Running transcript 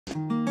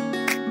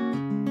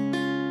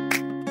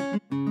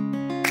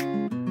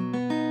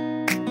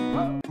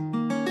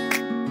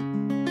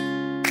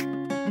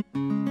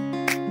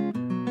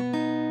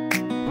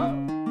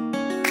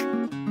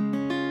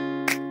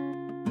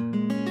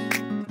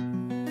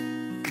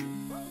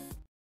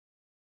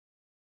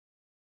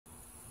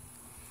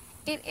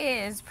It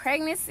is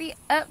pregnancy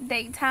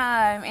update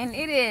time, and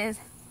it is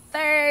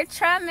 3rd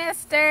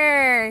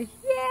trimester.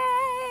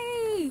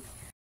 Yay!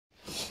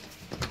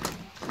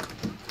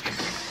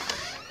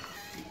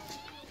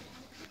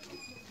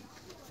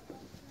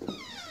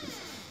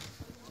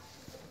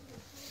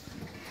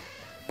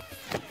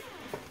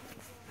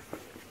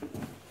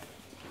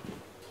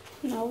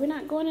 No, we're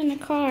not going in the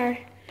car.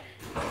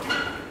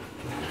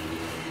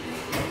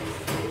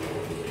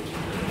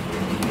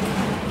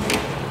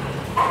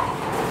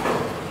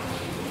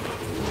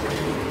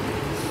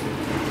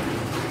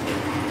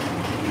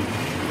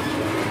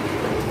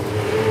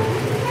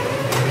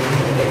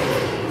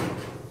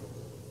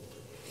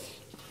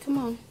 Come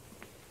on.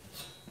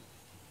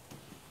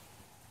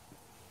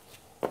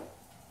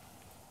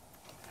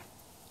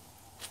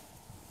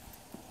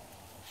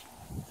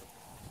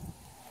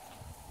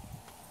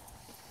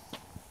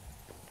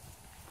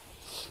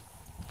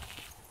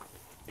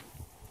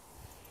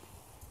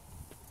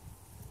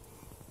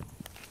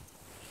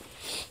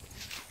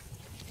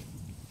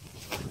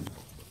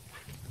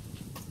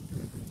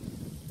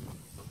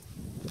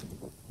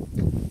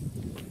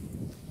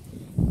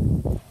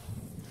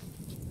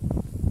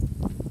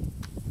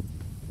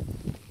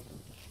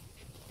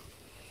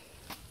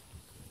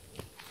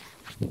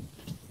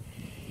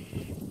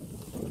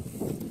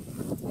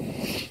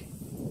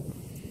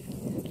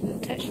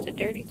 Touch the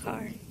dirty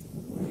car.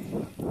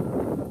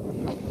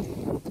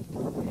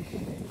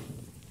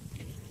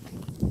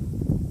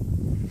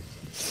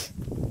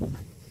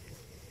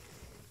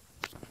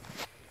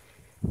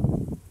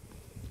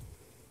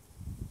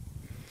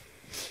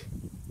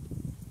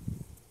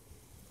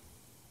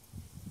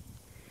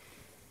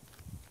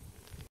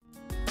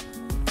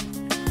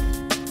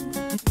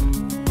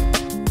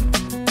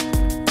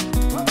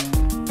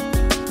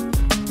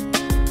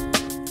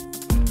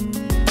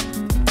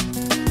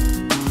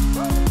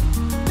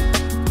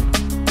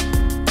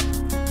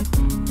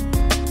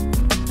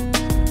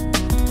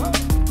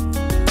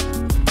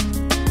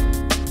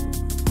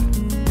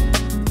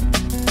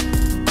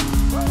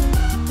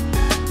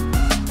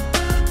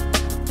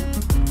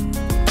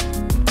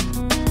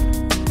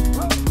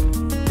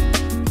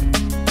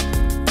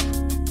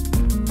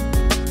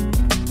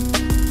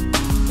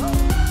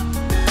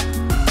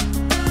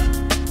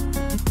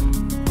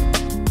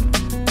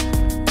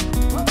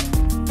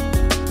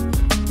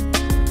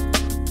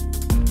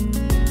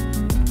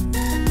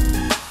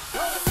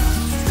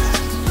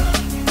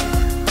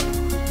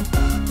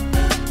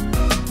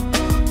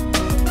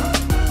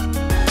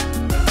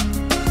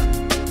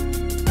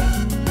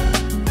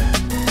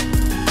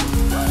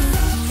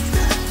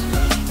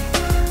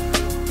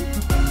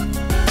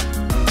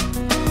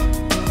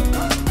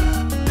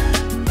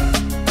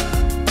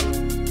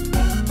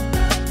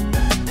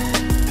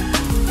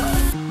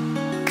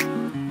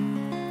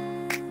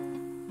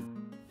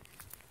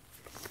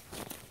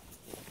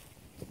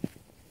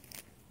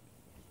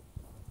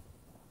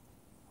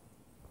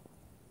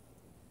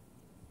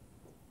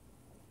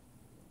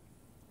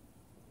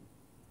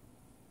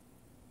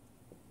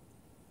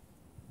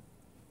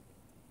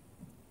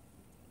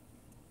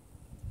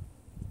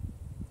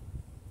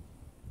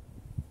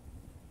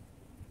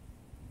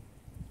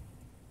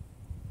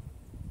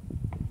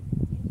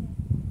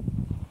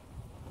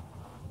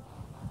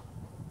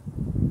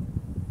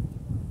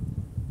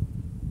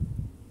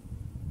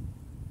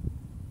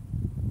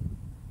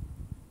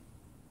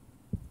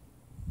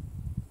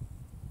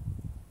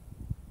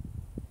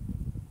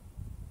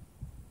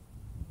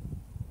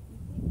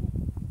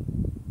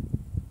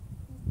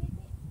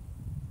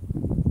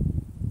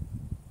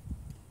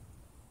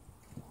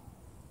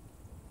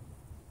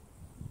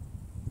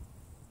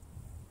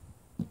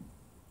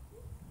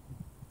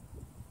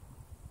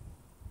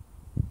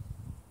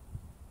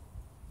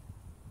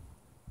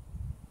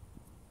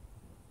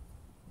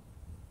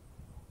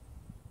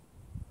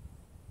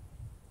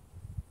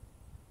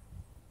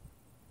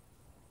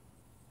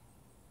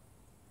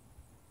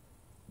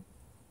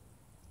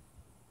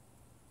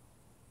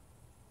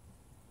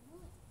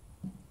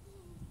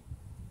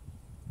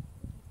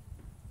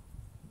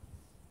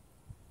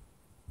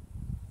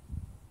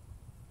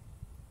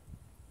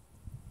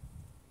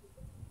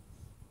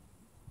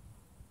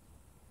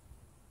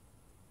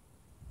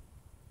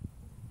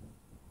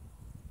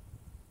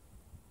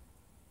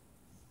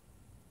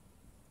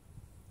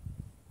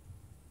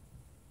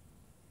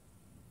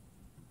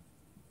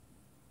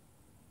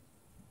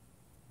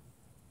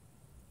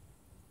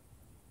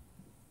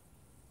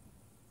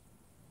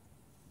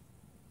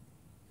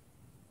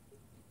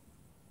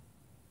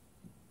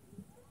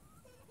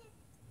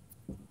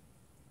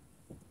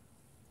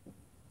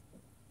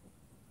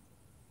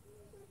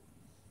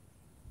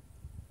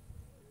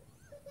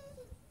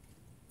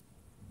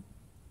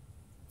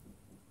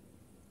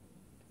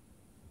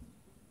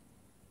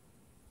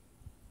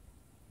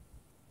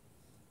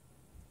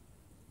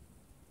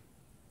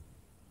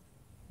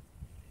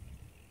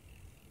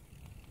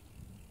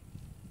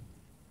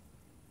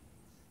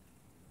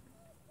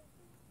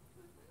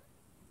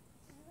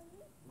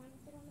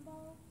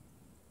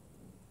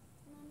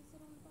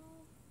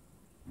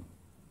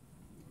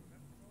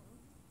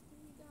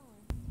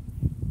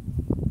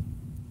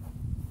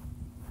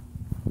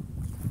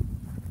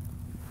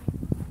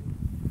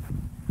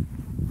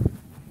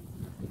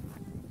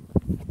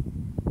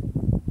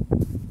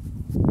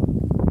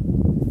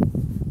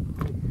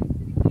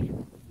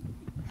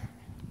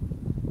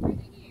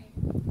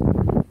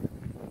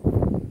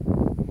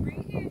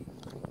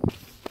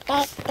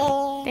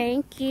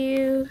 Thank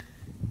you.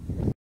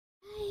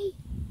 Hi.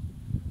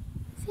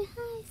 Say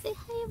hi. Say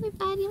hi,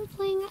 everybody. I'm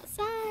playing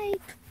outside.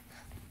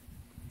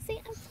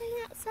 Say I'm playing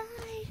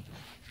outside.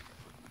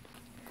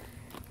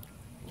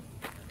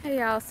 Hey,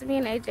 y'all. So me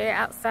and AJ are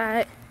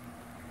outside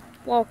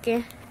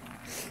walking.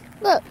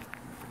 Look.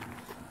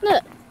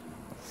 Look.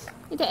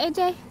 Is that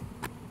AJ?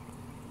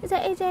 Is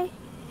that AJ?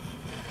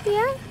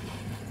 Yeah?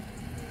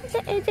 Is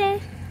that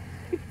AJ?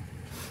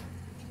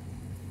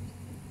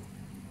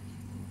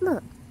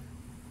 Look.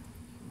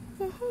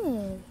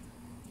 Hey.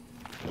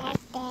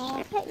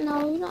 Okay,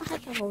 no, you don't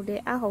have to hold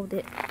it. I'll hold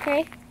it.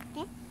 Okay?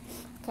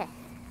 Okay.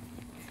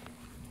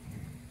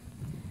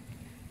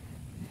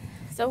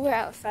 So we're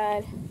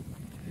outside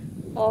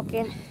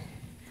walking.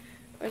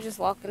 We're just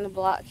walking the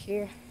block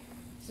here.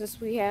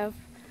 Since we have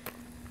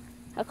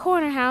a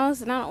corner house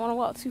and I don't want to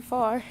walk too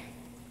far.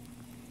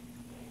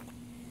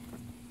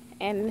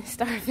 And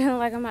start feeling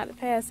like I'm about to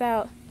pass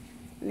out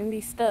and then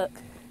be stuck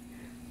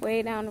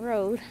way down the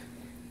road.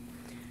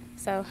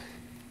 So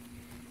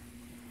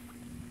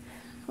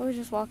we're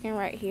just walking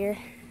right here,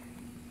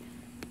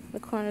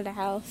 the corner of the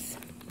house.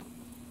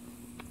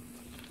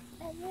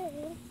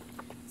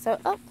 So,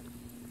 oh,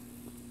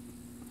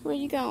 where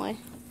you going?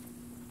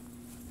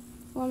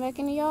 Going back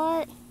in the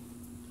yard?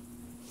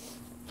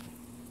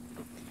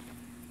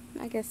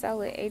 I guess I'll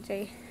let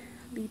AJ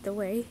lead the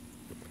way.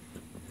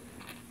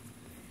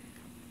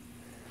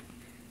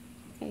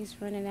 He's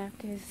running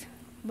after his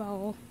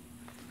ball.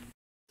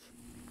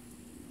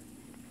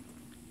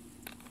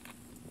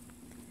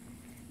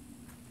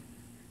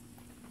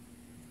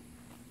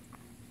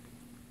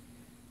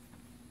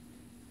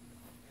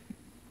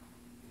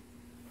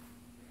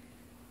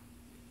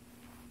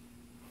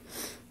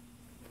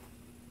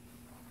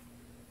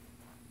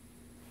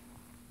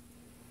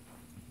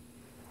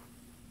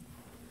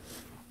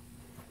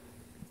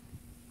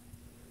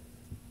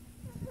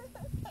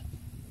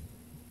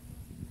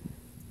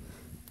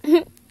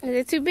 Is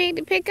it too big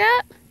to pick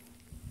up?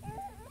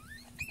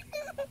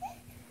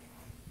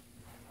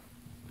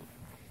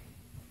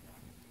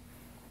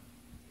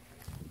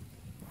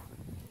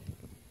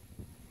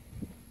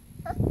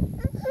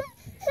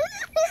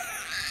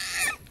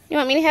 You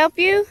want me to help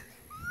you?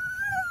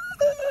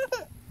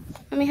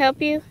 Let me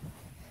help you?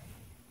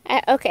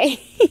 Okay.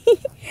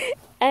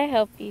 I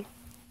help you.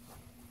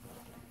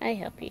 I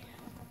help you.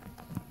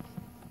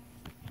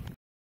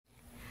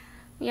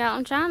 Yeah,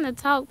 I'm trying to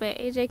talk, but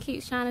AJ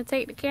keeps trying to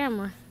take the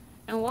camera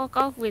and walk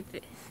off with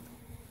it.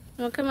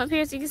 You want to come up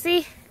here so you can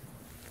see?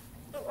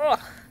 Ugh.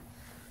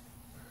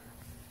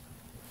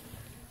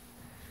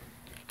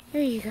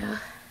 Here you go.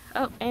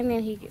 Oh, and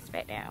then he gets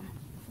back down.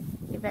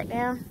 Get back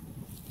down.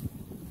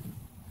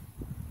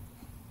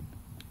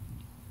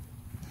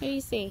 Here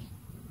you see.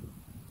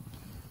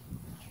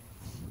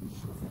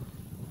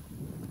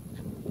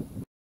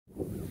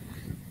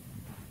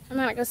 I'm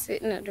gonna go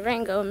sit in the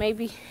Durango.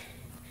 Maybe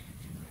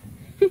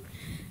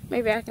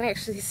I can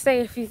actually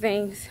say a few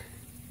things.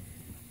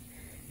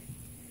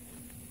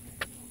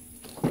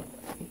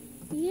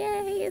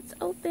 Yay, it's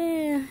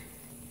open.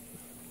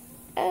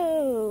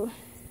 Oh.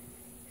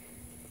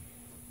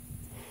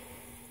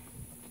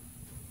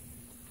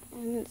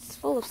 And it's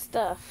full of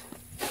stuff.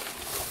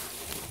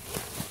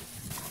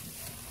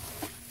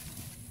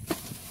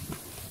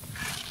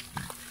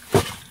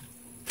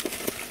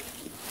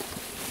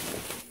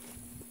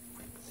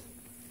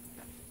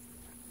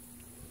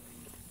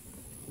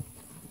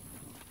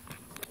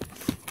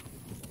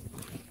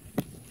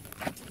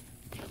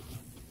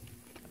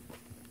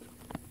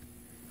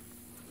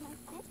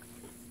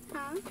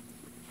 Huh?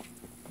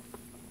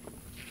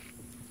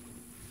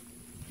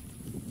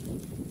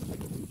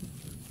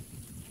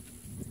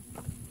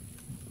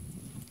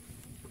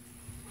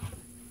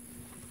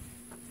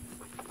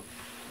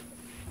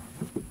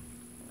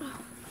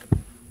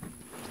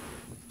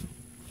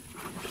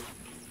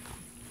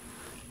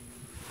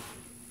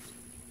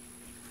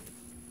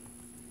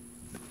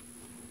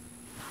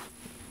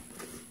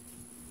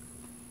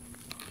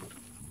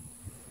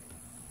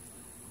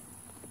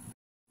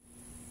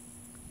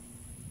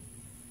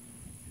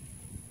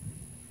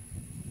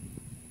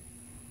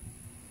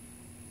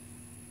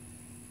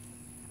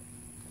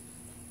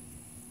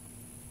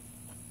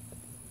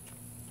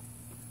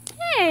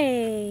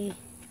 Hey!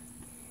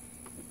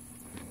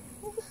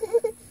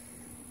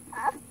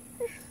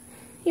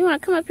 You want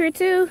to come up here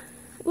too?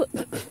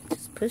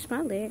 Just push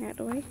my leg out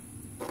the way.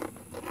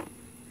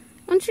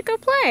 Why don't you go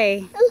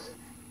play?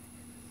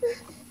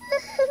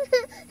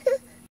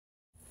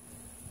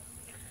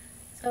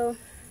 So,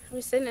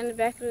 we're sitting in the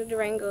back of the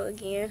Durango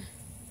again.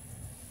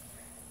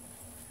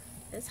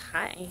 It's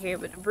hot in here,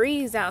 but the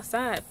breeze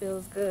outside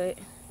feels good.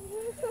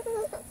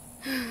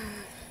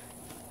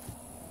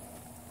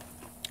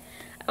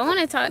 I want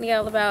to talk to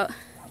y'all about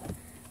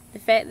the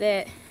fact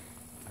that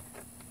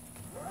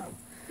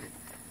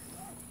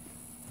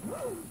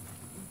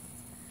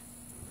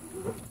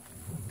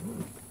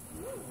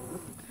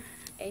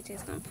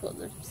AJ's gonna pull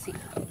the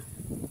seatbelt.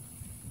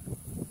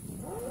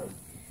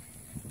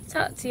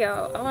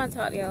 I want to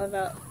talk to y'all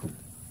about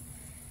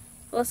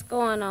what's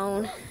going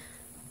on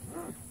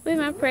with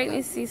my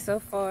pregnancy so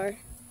far.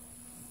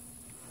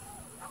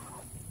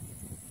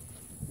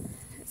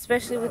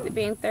 Especially with it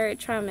being 3rd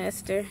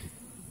trimester.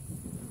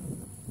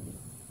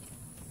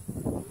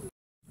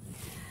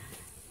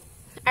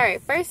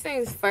 Alright, first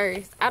things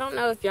first. I don't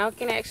know if y'all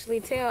can actually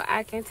tell.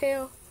 I can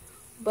tell.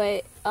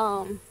 But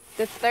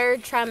the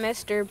 3rd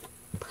trimester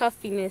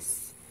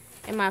puffiness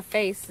in my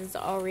face is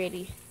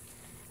already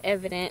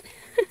evident.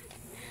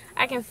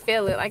 I can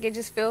feel it. Like, it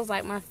just feels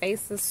like my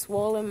face is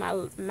swollen.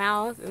 My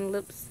mouth and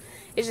lips,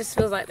 it just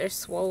feels like they're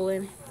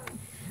swollen.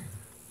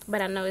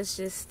 But I know it's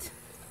just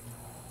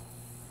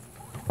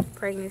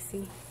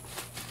pregnancy.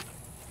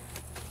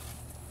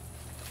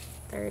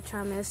 3rd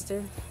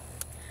trimester.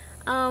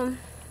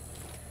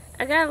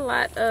 I got a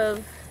lot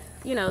of,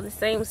 you know, the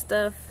same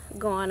stuff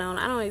going on.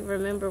 I don't even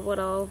remember what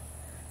all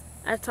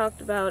I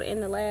talked about in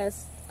the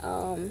last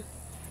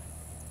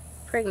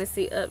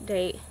pregnancy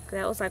update.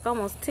 That was like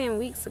almost 10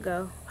 weeks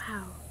ago.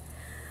 Wow.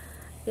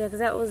 Yeah, because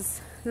that was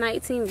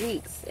 19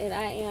 weeks and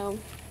I am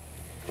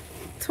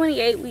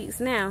 28 weeks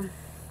now.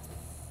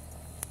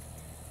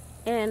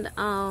 And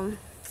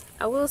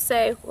I will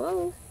say,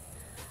 whoa,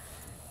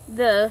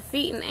 the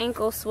feet and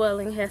ankle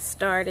swelling has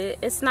started.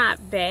 It's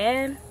not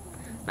bad.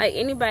 Like,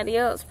 anybody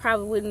else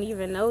probably wouldn't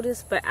even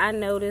notice, but I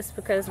notice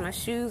because my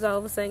shoes all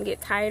of a sudden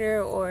get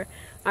tighter, or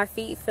my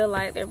feet feel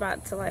like they're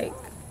about to like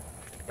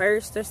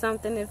burst or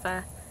something if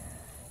I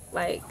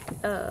like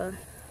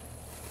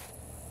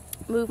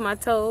move my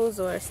toes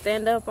or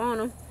stand up on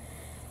them,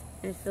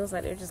 and it feels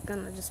like they're just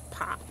gonna just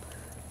pop.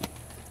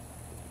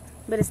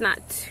 But it's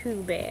not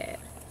too bad.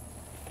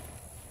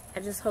 I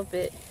just hope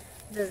it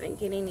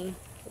doesn't get any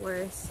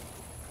worse.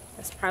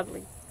 That's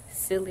probably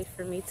silly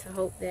for me to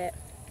hope that.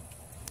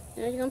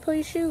 Now you're gonna pull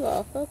your shoe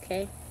off.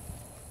 Okay.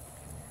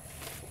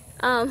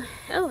 Oh,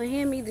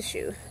 hand me the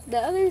shoe. The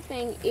other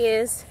thing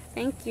is,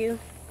 thank you,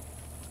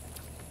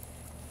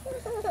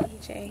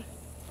 AJ.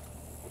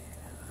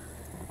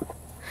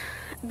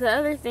 The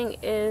other thing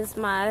is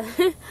my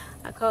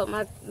I call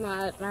it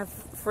my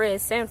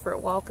Fred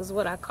Sanford walk is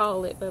what I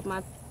call it, but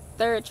my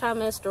 3rd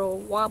trimestral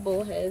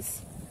wobble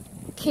has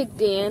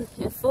kicked in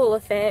full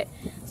effect.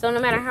 So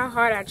no matter how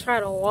hard I try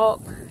to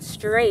walk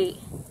straight,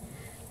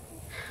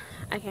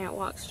 I can't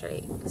walk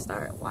straight. I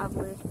start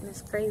wobbling, and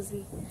it's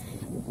crazy.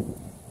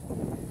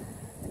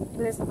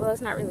 And it's, well,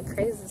 it's not really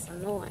crazy, it's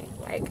annoying.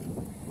 Like,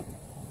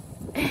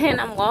 and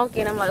I'm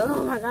walking, I'm like,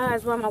 oh my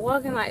gosh, why am I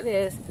walking like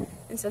this?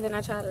 And so then I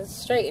try to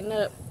straighten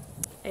up.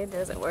 It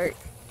doesn't work.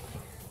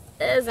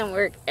 It doesn't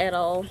work at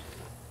all.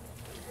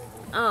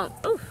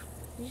 Oof,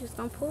 you just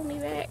gonna pull me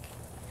back.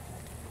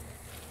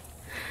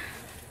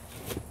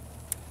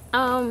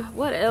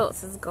 What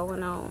else is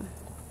going on?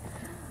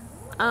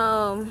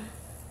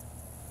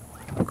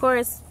 Of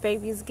course,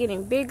 baby's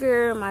getting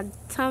bigger. My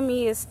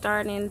tummy is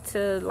starting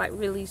to like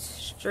really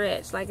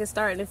stretch. Like, it's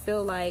starting to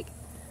feel like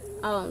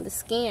the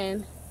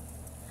skin.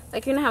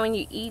 Like, you know how when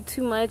you eat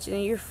too much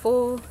and you're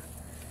full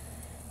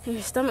and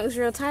your stomach's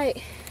real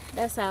tight?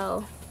 That's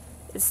how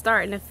it's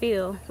starting to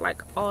feel,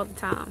 like, all the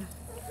time.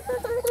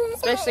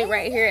 Especially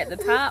right here at the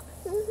top.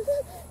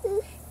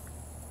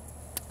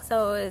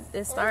 So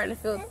it's starting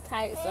to feel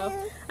tight. So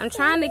I'm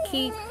trying to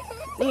keep,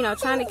 you know,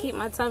 trying to keep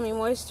my tummy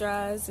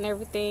moisturized and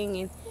everything,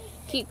 and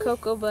keep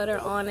cocoa butter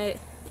on it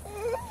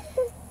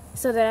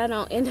so that I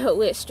don't end up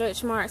with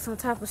stretch marks on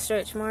top of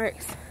stretch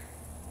marks.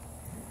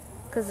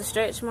 Because the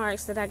stretch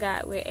marks that I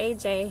got with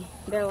AJ,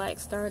 they're like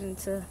starting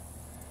to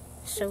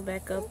show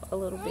back up a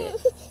little bit.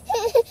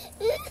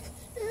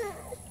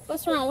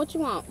 What's wrong? What you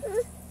want?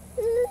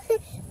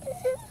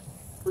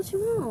 What you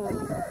want?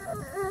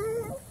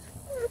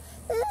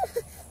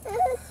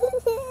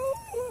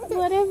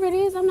 Whatever it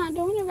is, I'm not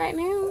doing it right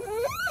now.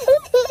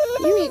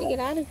 You need to get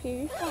out of here.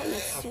 You're starting to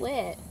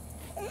sweat.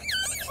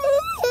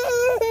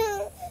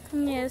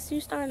 Yes,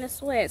 you're starting to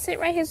sweat. Sit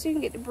right here so you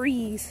can get the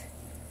breeze.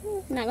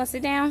 You're not gonna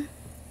sit down?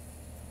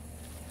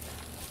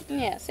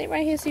 Yeah, sit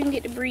right here so you can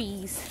get the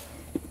breeze.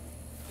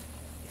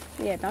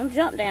 Yeah, don't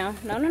jump down.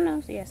 No, no,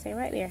 no. Yeah, stay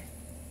right there.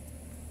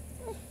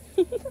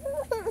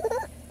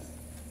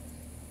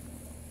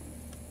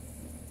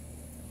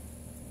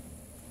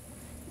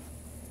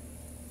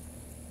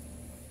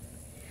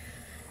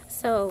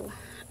 So,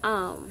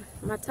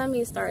 my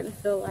tummy is starting to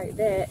feel like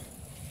that.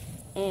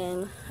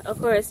 And, of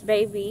course,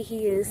 baby,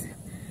 he is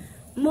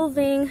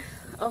moving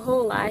a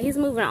whole lot. He's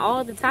moving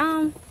all the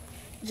time.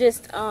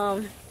 Just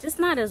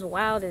not as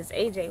wild as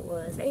AJ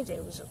was.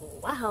 AJ was just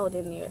wild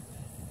in there.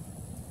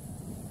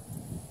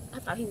 I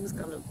thought he was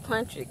gonna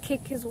punch or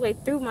kick his way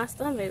through my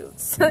stomach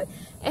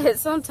at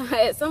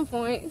some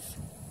points.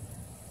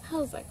 I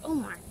was like, oh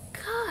my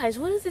gosh,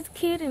 what is this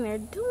kid in there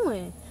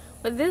doing?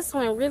 But this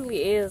one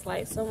really is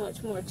like so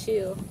much more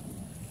chill.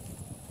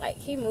 Like,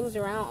 he moves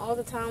around all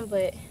the time,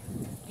 but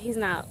he's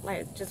not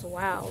like just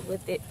wild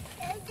with it.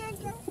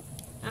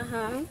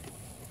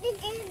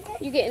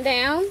 You getting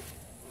down?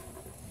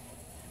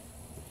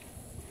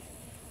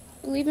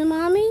 Leaving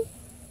mommy?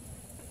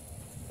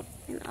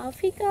 And off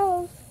he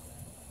goes.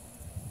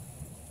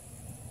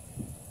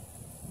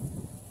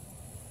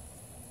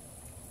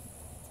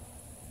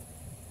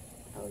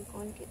 Oh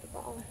get the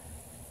ball.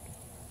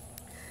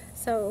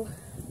 So,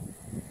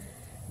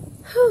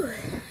 whew,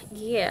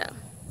 yeah.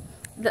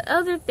 The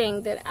other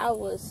thing that I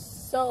was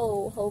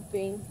so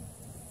hoping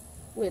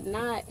would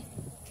not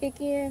kick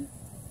in,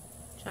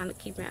 trying to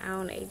keep an eye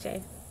on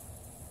AJ.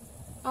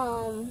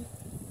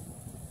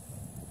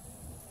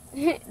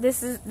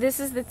 This is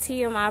the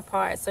TMI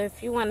part, so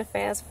if you want to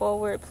fast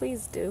forward,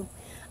 please do.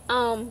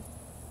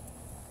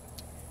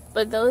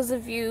 But those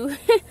of you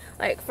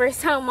like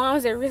first time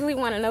moms that really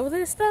want to know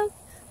this stuff,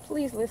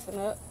 please listen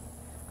up.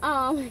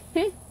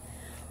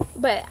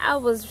 But I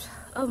was,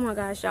 oh my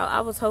gosh, y'all,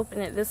 I was hoping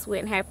that this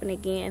wouldn't happen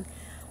again.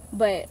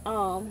 But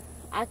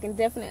I can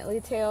definitely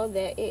tell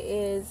that it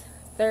is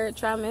third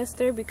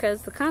trimester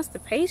because the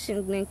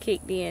constipation then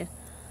kicked in.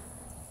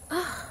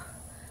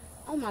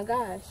 Oh my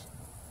gosh.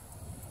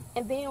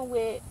 And then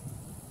with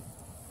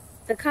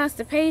the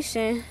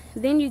constipation,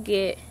 then you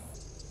get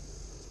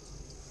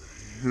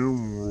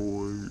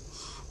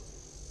hemorrhoids.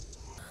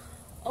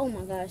 Oh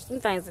my gosh, them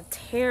things are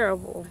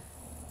terrible.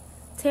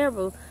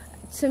 Terrible.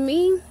 To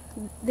me,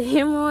 the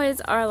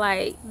hemorrhoids are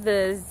like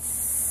the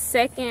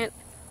second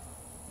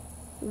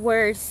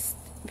worst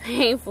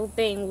painful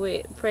thing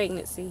with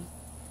pregnancy.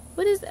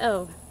 What is,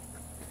 oh,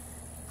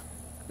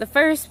 the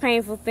first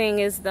painful thing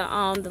is the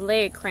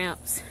leg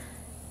cramps.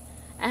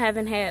 I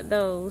haven't had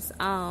those.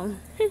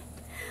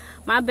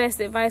 My best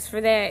advice for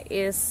that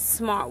is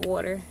smart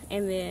water,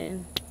 and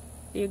then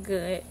you're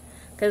good.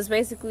 Because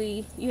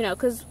basically, you know,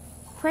 because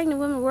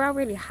pregnant women, we're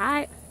already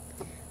hot.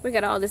 We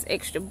got all this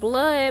extra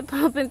blood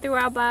pumping through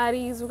our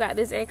bodies. We got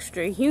this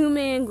extra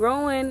human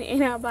growing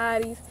in our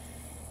bodies.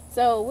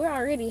 So we're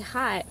already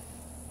hot.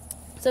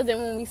 So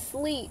then when we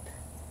sleep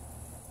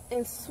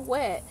and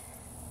sweat,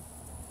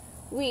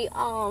 we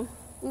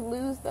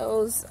lose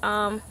those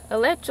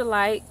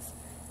electrolytes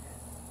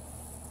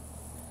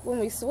when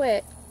we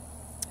sweat,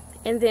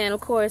 and then of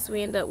course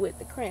we end up with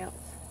the cramps.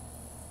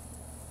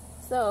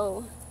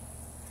 So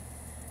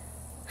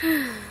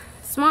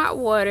smart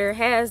water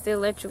has the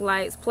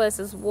electrolytes plus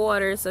it's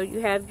water, so you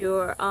have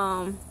your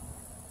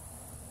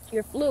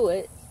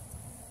fluid,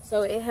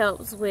 so it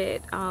helps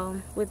with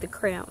the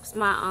cramps.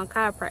 My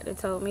chiropractor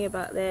told me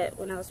about that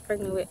when I was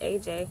pregnant with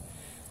AJ,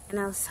 and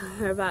I was telling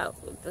her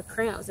about the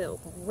cramps that were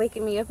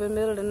waking me up in the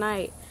middle of the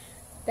night.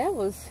 That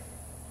was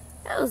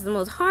the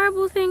most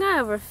horrible thing I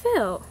ever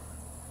felt.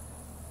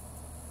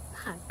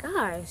 My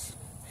gosh.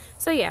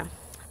 So yeah,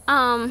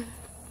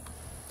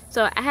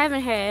 so I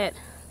haven't had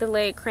the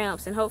leg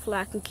cramps, and hopefully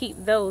I can keep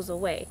those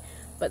away.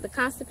 But the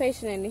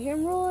constipation and the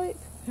hemorrhoids,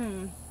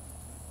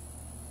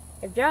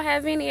 if y'all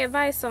have any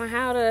advice on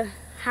how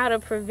to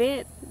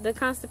prevent the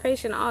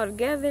constipation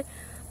altogether,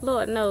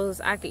 Lord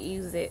knows I could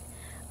use it.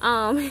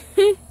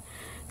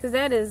 Because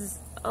that is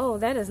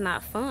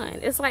not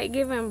fun. It's like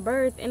giving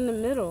birth in the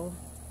middle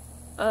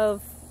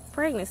of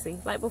pregnancy.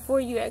 Like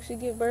before you actually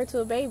give birth to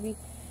a baby,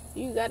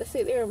 you got to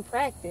sit there and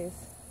practice.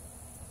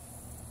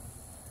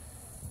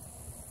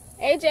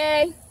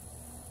 AJ,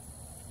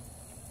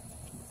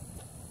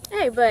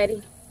 hey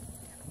buddy,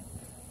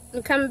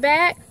 you coming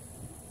back?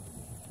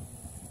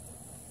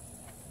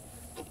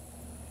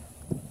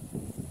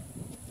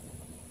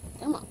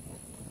 Come on.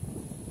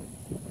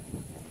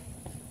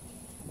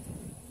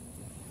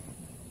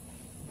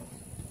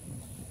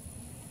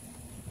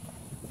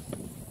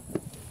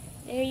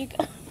 There you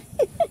go.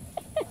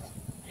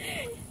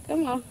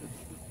 Come on.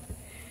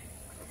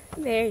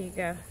 There you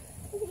go.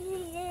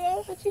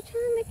 What you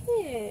trying to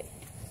get?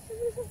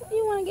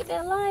 You want to get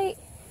that light?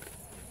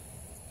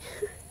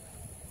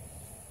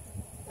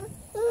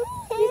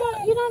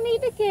 You don't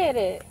need to get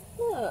it.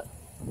 Look.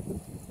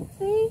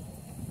 See?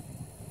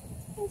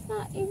 It's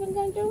not even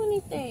going to do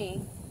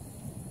anything.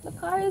 The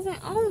car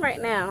isn't on right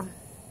now.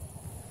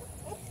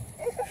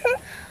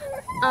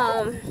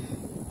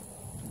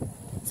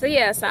 So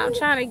yeah, so I'm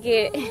trying to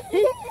get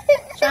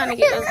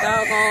those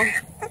doggone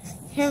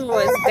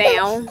hemorrhoids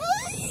down.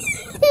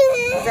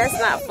 That's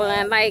not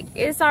fun. Like,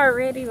 it's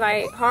already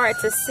like hard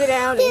to sit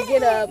down and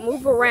get up,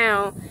 move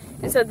around,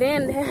 and so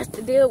then they have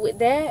to deal with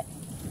that.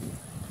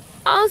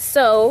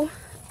 Also,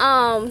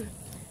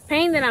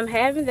 pain that I'm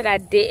having that I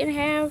didn't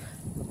have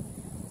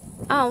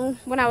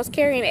when I was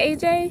carrying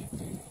AJ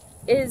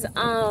is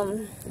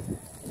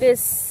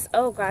this,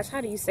 oh gosh,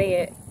 how do you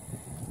say it?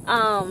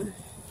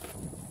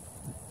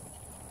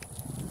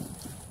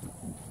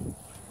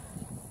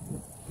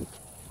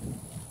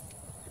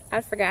 I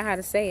forgot how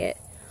to say it,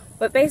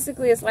 but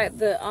basically it's like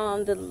the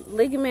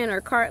ligament or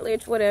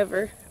cartilage,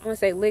 whatever. I want to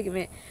say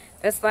ligament.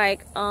 That's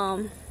like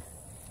in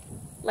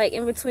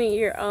between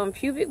your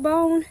pubic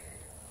bone.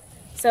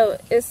 So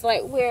it's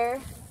like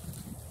where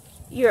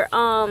your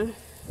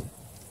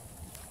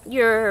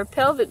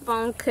pelvic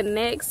bone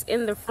connects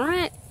in the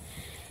front.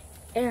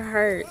 It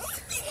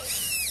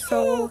hurts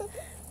so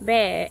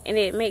bad, and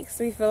it makes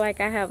me feel like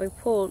I have a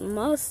pulled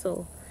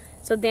muscle.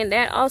 So then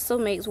that also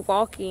makes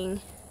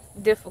walking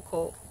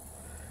difficult.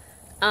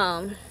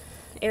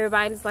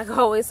 Everybody's like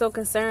always so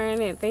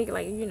concerned and think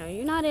like, you know,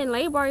 you're not in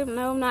labor.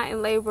 No, I'm not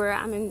in labor.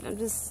 I'm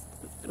just,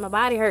 my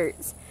body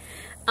hurts.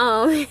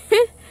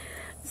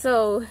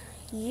 So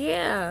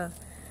Yeah.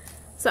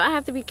 So I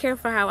have to be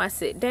careful how I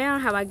sit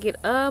down, how I get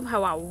up,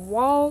 how I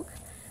walk,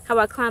 how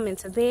I climb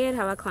into bed,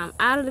 how I climb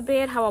out of the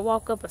bed, how I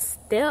walk up a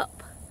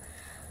step.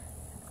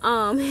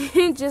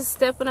 Just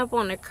stepping up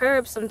on the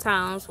curb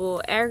sometimes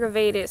will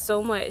aggravate it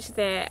so much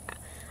that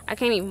I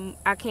can't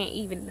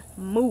even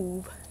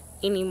move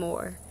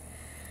anymore.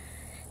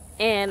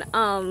 And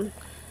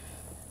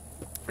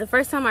the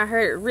first time I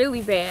hurt it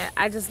really bad,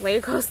 I just laid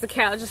across the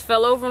couch, just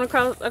fell over and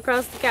across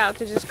the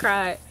couch and just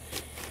cried.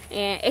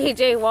 And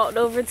AJ walked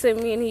over to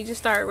me and he just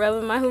started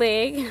rubbing my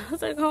leg. I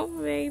was like, oh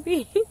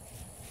baby.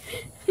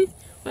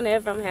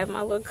 Whenever I'm having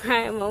my little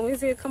crying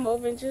moments, he'll come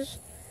over and just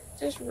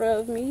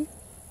rub me.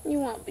 You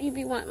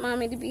want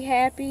mommy to be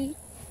happy?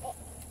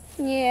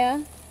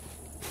 Yeah.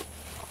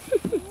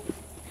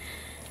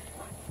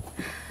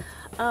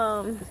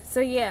 So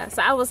yeah,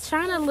 so I was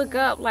trying to look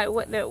up like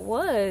what that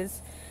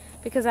was,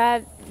 because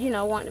I,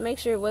 wanted to make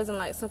sure it wasn't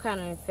like some kind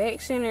of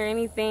infection or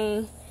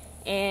anything,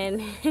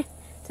 and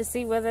to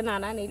see whether or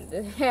not I needed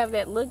to have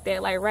that looked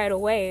at like right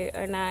away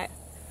or not,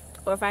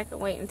 or if I could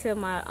wait until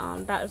my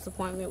doctor's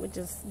appointment, which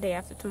is the day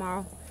after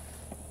tomorrow.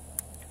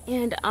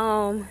 And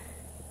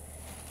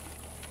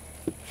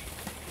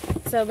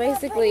so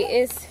basically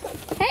it's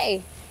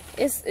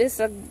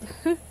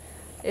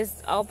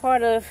all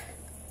part of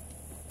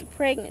the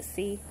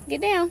pregnancy.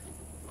 Get down.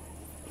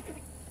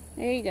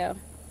 There you go.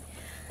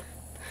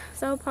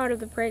 It's all part of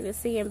the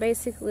pregnancy, and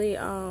basically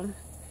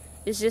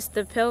it's just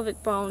the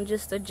pelvic bone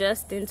just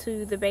adjusting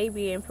to the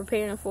baby and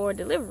preparing for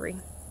delivery.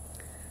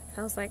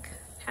 I was like,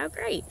 how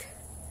great.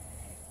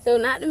 So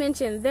not to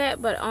mention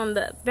that, but on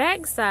the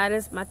back side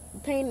is my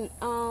pain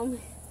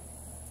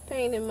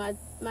in my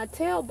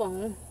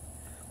tailbone,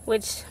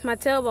 which my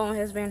tailbone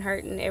has been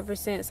hurting ever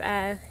since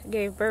I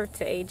gave birth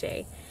to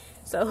AJ.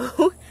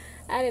 So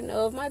I didn't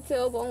know if my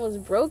tailbone was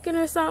broken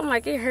or something.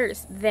 Like, it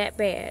hurts that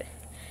bad.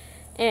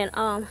 And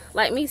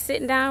like me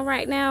sitting down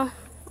right now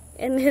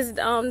in his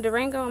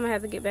Durango, I'm gonna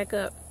have to get back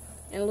up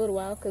in a little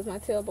while because my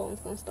tailbone's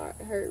gonna start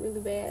to hurt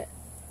really bad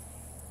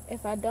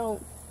if I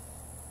don't.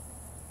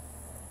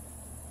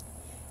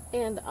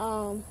 And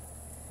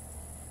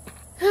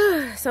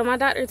so my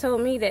doctor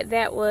told me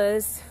that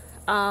was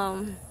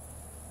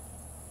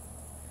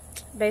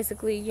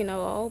basically,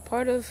 all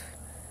part of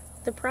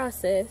the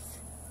process.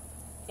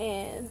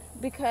 And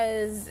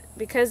because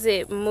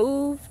it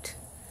moved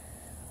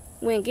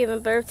when giving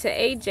birth to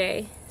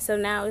AJ, so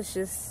now it's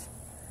just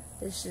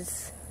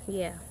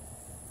yeah,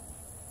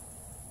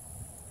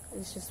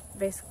 it's just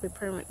basically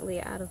permanently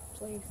out of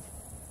place.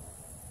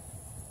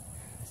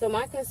 So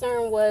my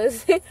concern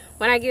was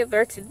when I give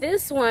birth to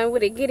this one,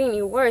 would it get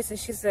any worse? And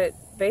she said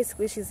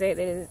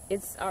that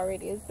it's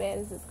already as bad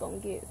as it's gonna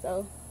get.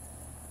 So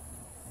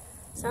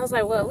I was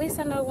like, well, at least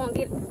I know it won't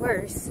get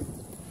worse.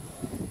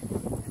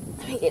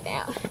 Let me get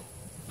down.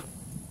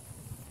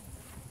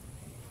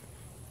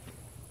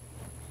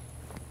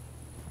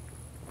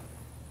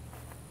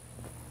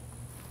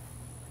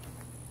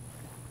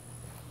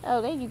 Oh,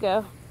 there you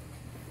go.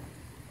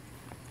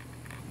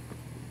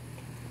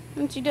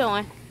 What you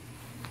doing?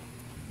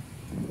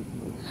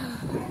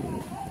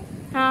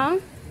 Huh?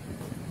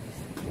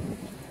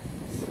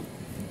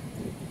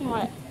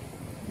 What?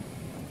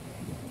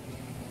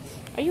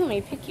 Are you want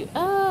me to pick you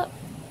up?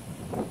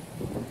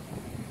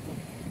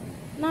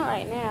 Not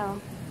right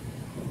now.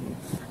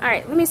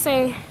 Alright, let me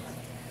say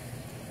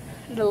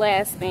the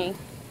last thing.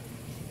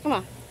 Come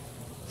on.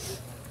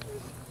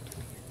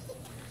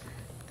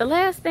 The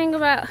last thing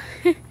about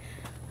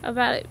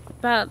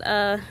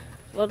the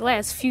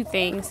last few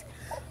things.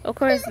 Of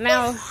course,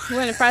 now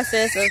we're in the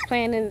process of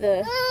planning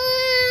the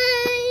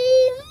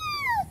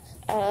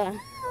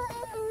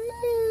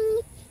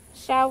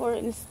shower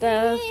and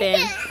stuff,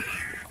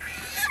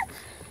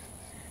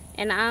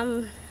 and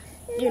I'm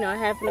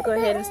having to go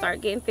ahead and start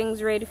getting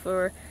things ready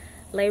for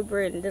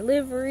labor and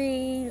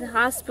delivery, the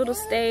hospital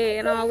stay,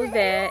 and all of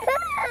that.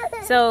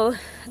 So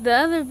the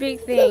other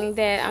big thing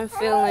that I'm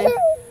feeling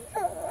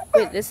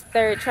with this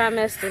third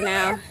trimester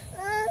now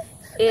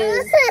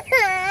is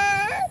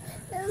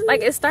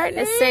like it's starting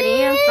to set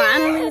in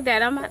finally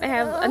that I'm about to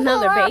have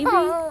another baby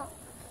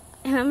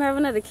and I'm having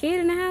another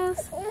kid in the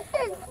house.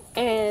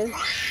 And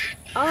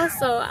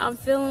also I'm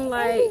feeling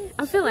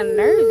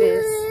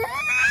nervous.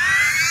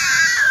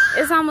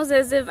 It's almost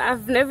as if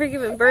I've never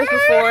given birth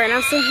before, and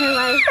I'm sitting here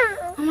like,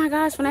 oh my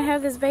gosh, when I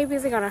have this baby,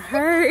 is it gonna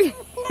hurt?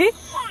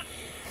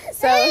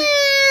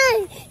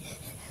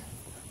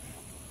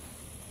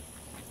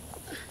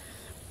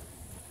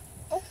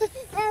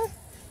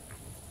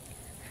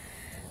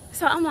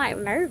 So I'm like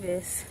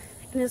nervous,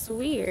 and it's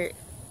weird.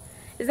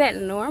 Is that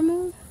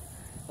normal?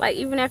 Like,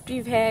 even after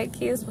you've had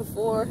kids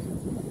before,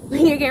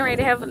 when you're getting ready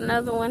to have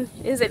another one,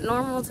 is it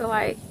normal to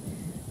like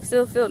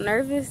still feel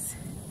nervous?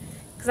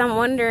 Because I'm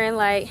wondering,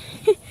 like,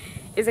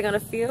 is it gonna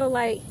feel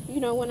like,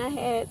 when I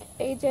had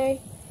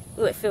AJ?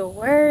 Will it feel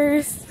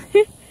worse?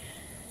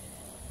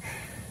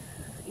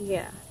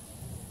 Yeah.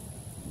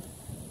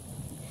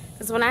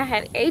 Because when I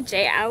had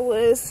AJ, I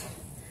was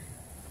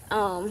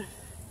going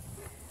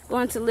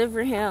to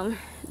deliver him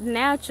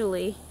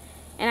naturally,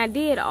 And I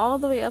did all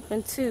the way up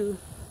into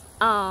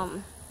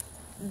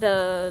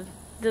the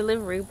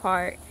delivery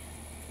part,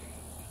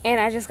 and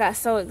I just got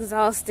so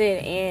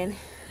exhausted, and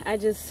I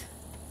was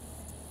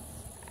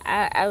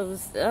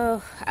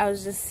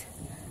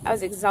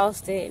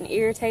exhausted and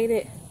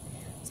irritated.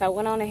 So I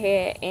went on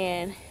ahead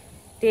and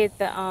did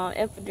the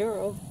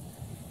epidural.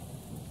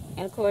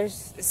 And of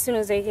course, as soon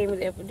as they gave me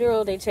the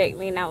epidural, they checked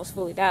me and I was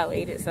fully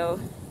dilated. So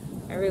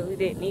I really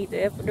didn't need the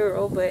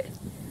epidural, but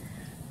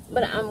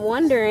I'm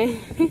wondering,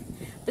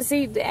 but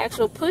see, the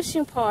actual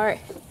pushing part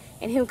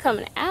and him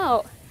coming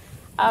out,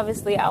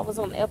 obviously I was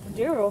on the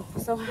epidural.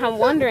 So I'm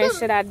wondering,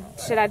 should I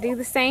do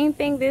the same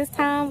thing this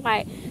time?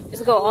 Like,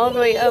 just go all the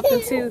way up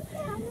into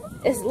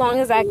as long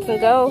as I can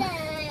go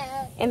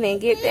and then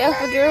get the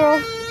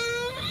epidural?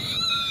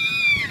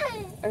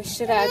 Or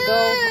should I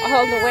go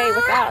all the way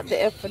without the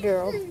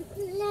epidural?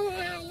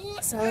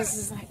 So it's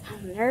just like,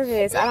 I'm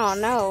nervous. I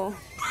don't know.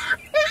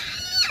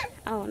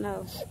 I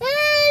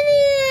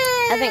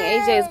think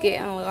AJ is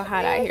getting a little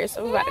hot out here,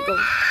 so we're about to go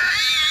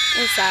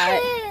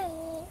inside.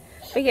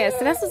 But yeah,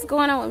 so that's what's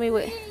going on with me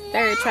with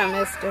third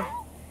trimester.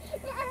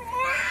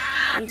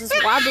 I'm just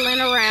wobbling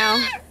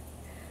around,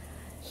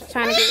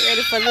 trying to get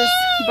ready for this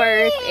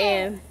birth,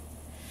 and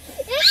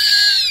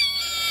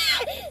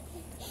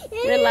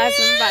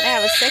realizing I'm about to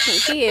have a second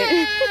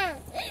kid.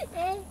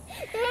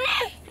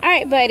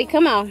 Alright, buddy,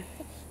 come on.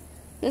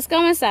 Let's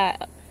go inside.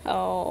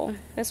 Oh,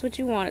 that's what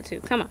you wanted to.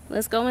 Come on,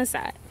 let's go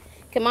inside.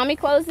 Can mommy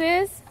close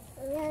this?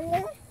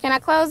 Can I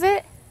close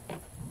it?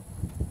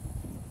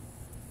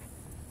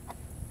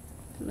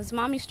 Is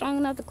mommy strong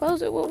enough to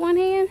close it with one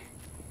hand?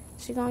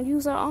 She gonna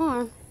use her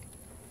arm.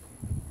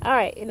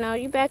 Alright, now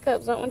you back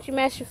up. So I don't want you to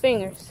mash your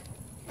fingers.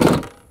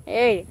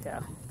 There you go.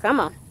 Come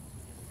on.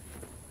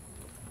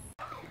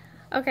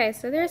 Okay,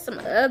 so there's some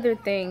other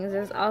things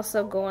that's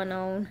also going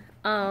on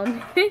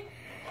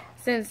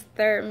since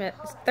third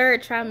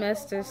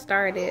trimester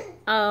started.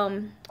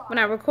 When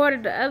I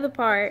recorded the other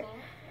part,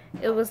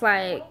 it was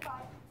like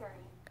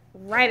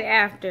right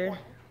after,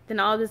 then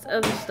all this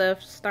other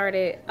stuff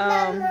started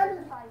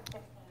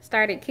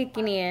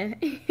kicking in.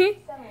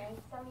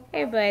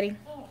 Hey buddy.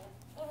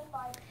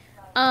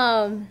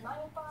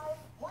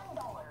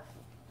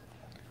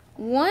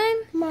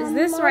 One is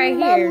this right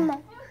here.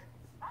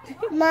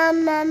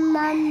 Mama.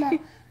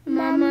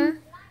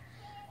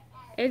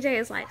 AJ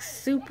is like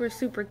super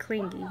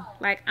clingy.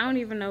 Like, I don't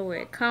even know where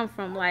it come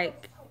from.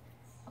 Like,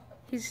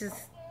 he's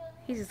just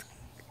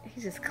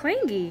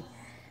clingy.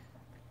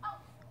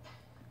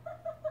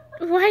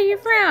 Why are you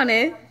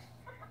frowning?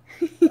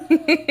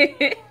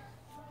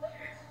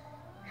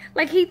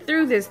 Like, he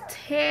threw this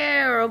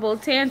terrible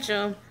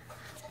tantrum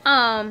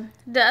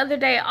the other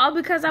day, all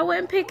because I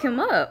wouldn't pick him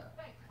up.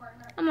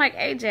 I'm like,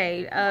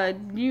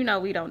 AJ, you know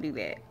we don't do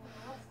that.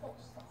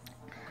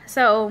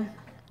 So,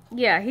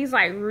 yeah, he's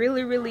like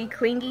really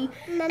clingy,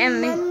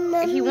 and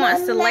he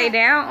wants to lay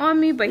down on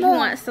me, but he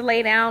wants to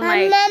lay down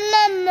like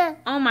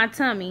on my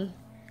tummy.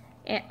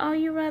 And oh,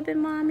 you rubbing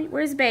mommy?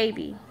 Where's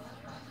baby?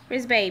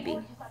 Where's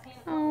baby?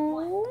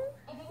 Oh,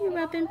 you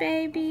rubbing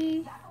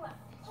baby?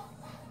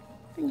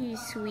 You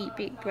sweet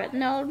big brother.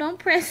 No, don't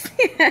press.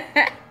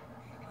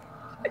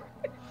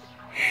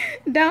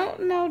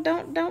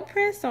 Don't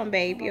press on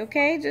baby,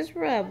 okay? Just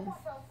rub him.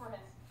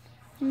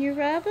 You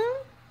rub him?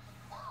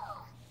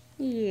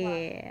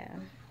 Yeah.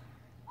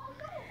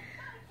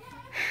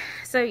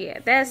 So yeah,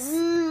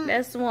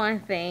 that's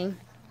one thing.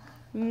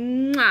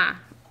 Mwah.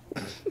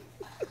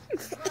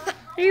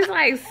 He's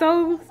like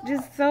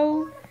just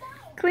so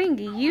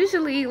clingy.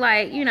 Usually,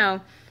 like, you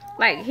know,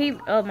 like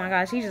oh my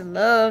gosh, he just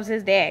loves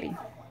his daddy.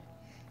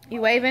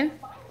 You waving?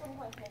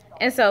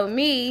 And so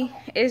me,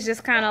 it's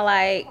just kind of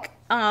like,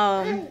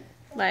 oh,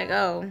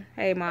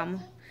 hey mama.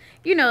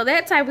 You know,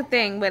 that type of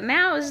thing. But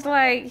now it's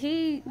like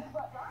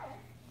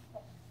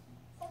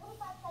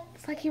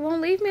it's like he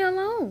won't leave me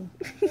alone.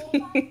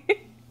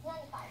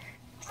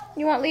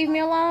 You won't leave me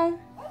alone?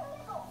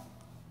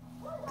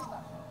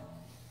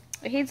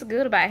 He's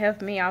good about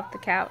helping me off the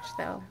couch,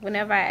 though.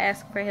 Whenever I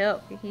ask for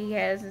help, he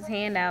has his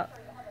hand out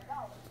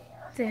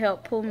to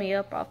help pull me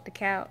up off the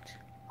couch.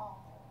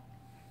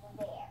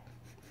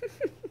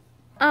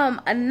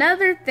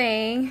 Another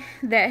thing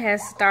that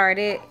has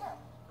started,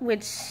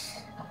 which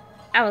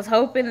I was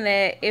hoping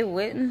that it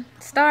wouldn't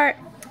start,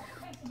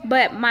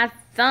 but my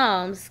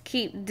thumbs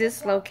keep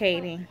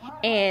dislocating,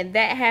 and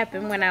that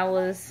happened when I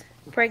was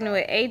pregnant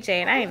with AJ,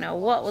 and I didn't know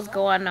what was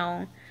going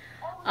on.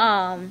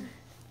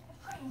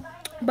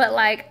 But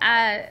like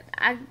I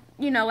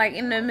you know, like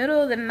in the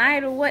middle of the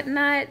night or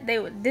whatnot, they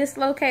would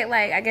dislocate,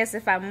 like I guess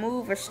if I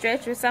move or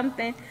stretch or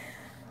something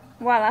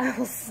while I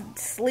was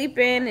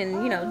sleeping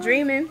and, you know,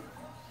 dreaming.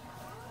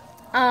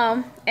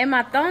 And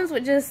my thumbs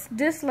would just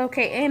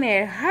dislocate and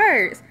it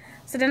hurts.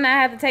 So then I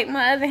had to take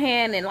my other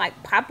hand and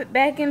like pop it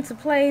back into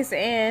place,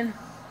 and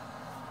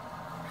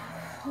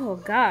oh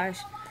gosh.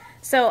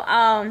 So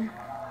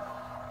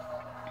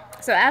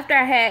so after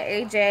I had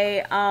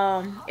AJ,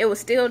 it was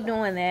still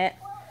doing that,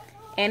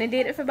 and it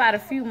did it for about a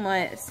few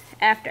months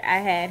after I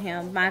had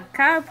him. My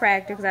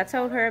chiropractor, because I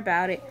told her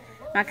about it,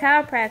 my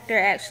chiropractor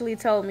actually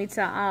told me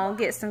to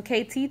get some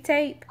KT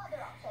tape,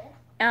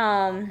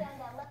 and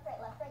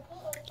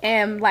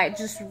like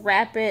just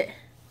wrap it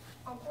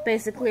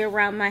basically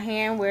around my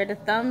hand where the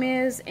thumb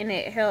is, and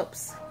it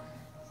helps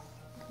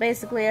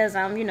basically as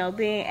I'm, you know,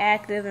 being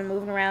active and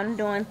moving around and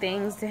doing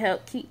things to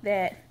help keep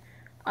that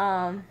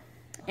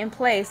in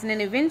place. And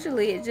then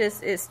eventually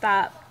it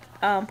stopped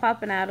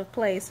popping out of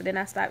place, so then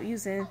I stopped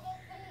using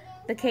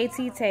the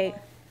KT tape.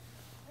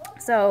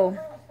 So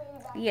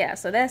yeah,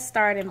 so that's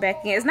starting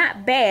back in. It's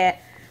not bad,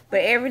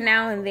 but every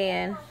now and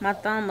then my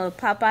thumb will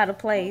pop out of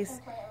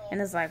place,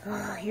 and it's like,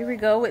 oh, here we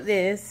go with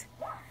this.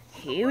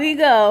 Here we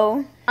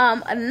go.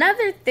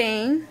 Another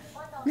thing,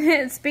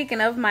 speaking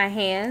of my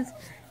hands,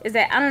 is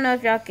that I don't know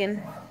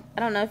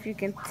if you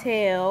can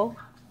tell.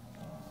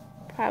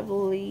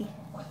 Probably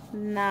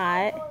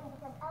not.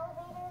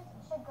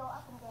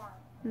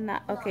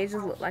 Not okay,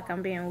 just look like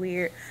I'm being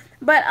weird.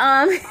 But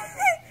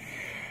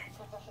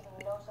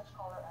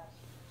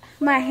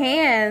my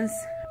hands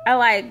are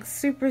like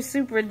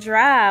super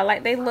dry.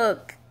 Like they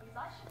look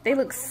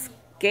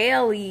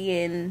scaly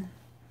and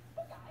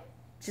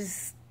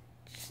just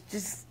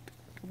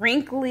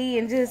wrinkly,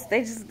 and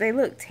they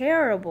look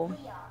terrible.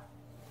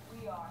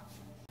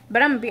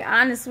 But I'm gonna be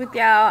honest with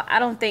y'all, I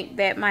don't think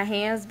that my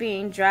hands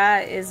being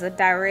dry is a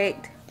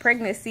direct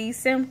pregnancy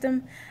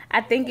symptom. I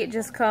think it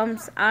just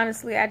comes,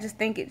 honestly, I just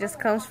think it just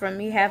comes from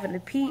me having to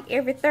pee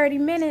every 30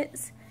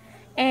 minutes.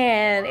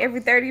 And every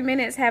 30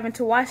 minutes having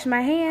to wash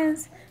my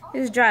hands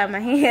is drying my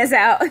hands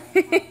out.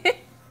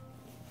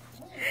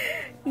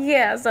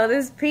 Yeah, so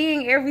this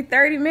peeing every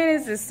 30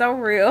 minutes is so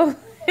real.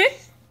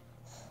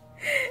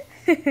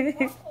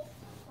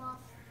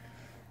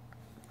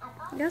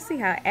 Y'all see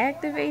how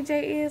active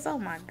AJ is? Oh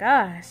my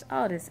gosh,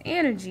 all this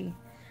energy.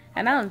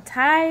 And I'm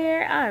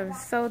tired. I'm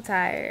so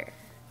tired.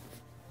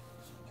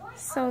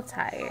 So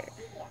tired.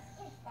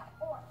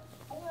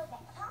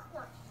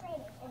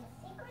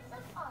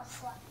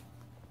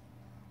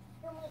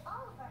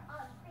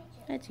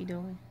 What you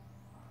doing?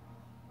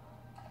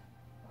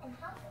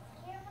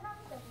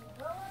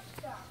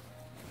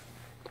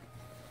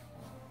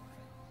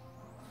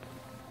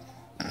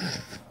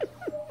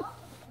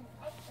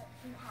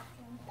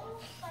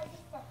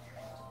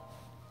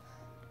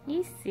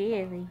 You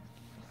silly.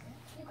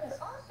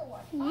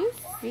 You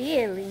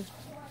silly.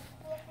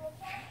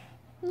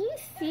 You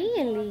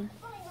silly.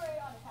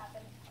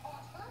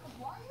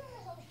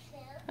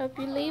 Hope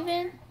you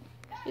leaving?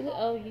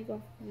 Oh, you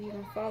gonna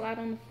fall out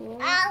on the floor?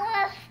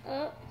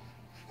 Oh.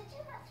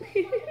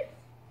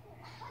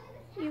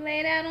 You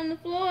laid out on the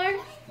floor?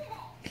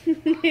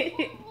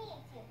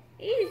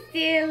 You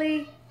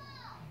silly.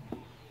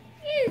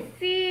 You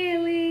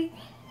silly.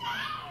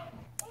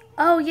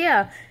 Oh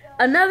yeah,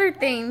 another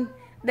thing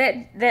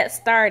that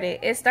started.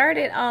 It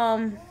started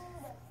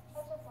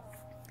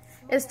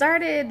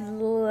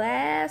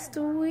last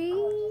week.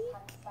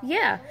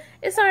 Yeah,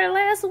 it started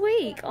last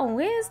week on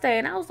Wednesday,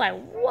 and I was like,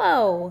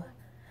 whoa,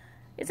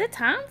 is it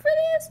time for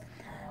this?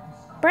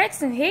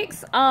 Braxton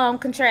Hicks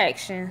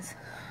contractions,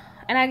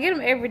 and I get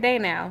them every day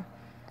now,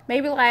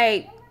 maybe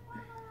like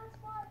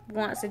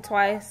once or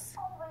twice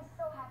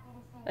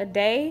a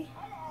day.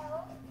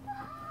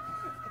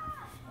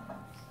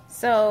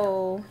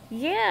 So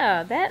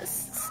yeah, that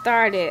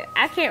started.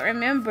 I can't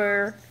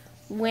remember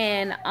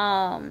when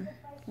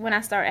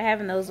I started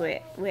having those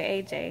with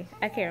AJ.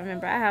 I can't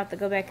remember. I have to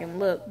go back and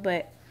look,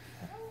 but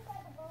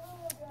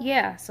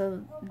yeah,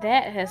 so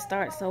that has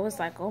started. So it's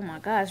like, oh my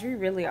gosh, we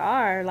really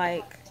are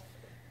like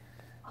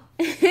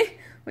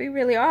we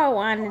really are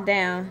winding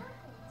down.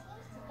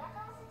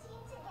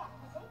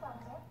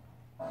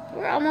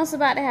 We're almost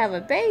about to have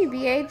a baby,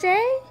 AJ.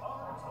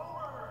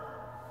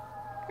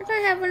 We're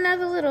gonna have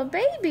another little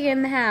baby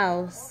in the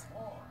house.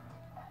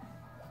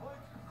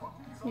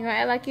 You gonna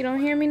act like you don't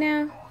hear me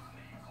now?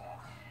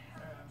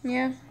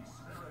 Yeah.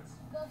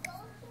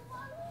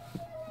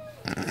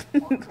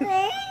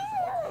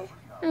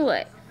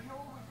 What?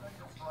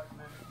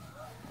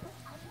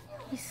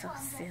 You're so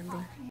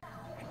silly.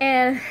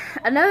 And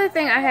another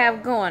thing I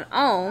have going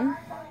on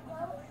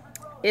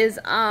is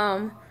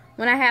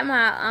when I had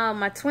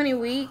my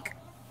 20-week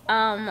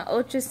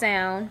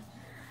ultrasound,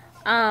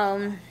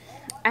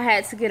 I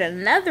had to get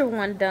another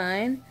one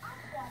done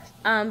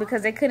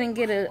because they couldn't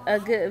get a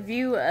good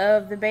view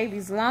of the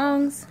baby's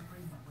lungs.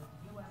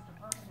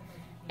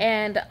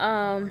 And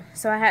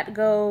so I had to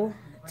go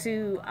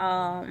to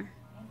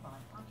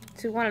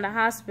one of the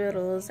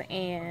hospitals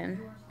and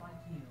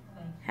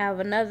have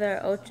another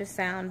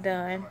ultrasound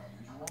done,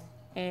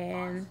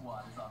 and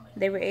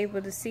they were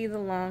able to see the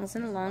lungs,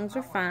 and the lungs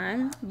were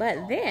fine.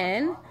 But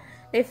then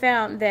they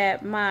found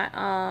that my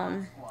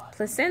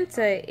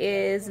placenta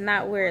is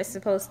not where it's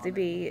supposed to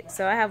be.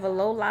 So I have a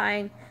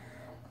low-lying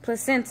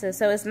placenta,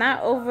 so it's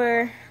not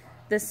over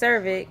the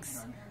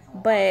cervix,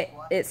 but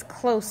it's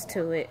close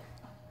to it.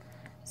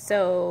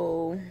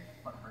 So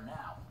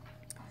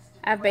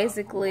I've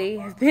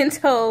basically been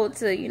told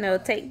to, you know,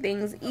 take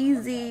things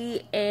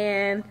easy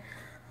and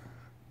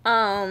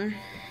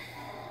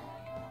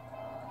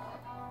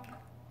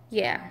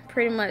yeah,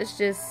 pretty much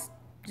just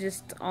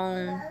just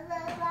on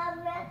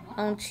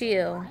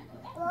chill.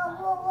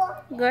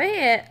 Go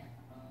ahead.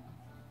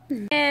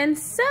 And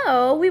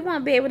so we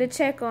won't be able to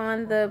check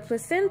on the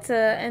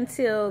placenta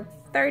until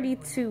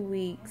 32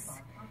 weeks.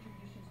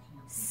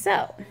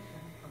 So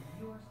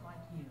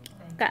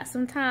got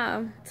some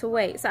time to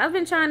wait. So I've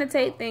been trying to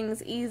take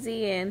things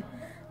easy and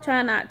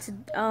try not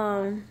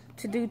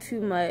to do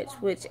too much,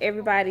 which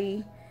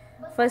everybody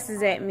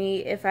fusses at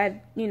me if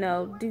I,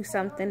 do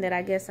something that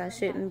I guess I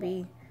shouldn't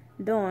be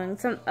doing.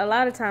 A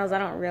lot of times I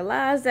don't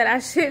realize that I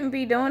shouldn't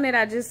be doing it.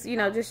 I just,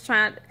 just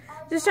trying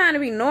to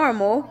be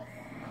normal.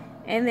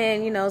 And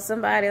then,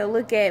 somebody will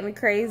look at me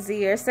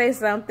crazy or say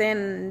something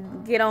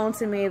and get on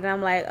to me. And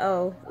I'm like,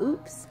 oh,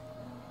 oops,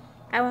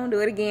 I won't do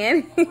it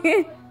again.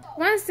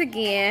 Once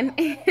again,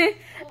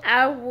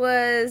 I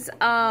was,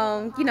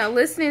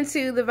 listening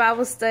to the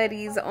Bible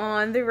studies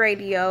on the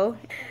radio.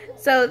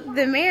 So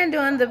the man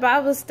doing the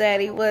Bible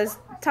study was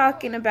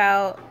talking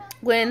about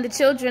when the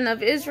children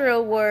of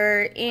Israel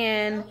were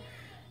in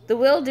the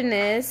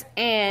wilderness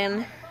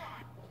and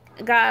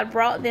God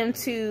brought them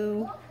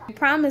to the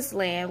promised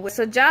land.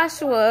 So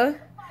Joshua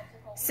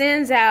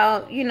sends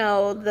out,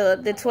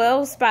 the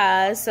 12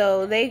 spies.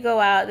 So they go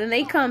out, then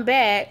they come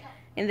back,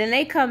 and then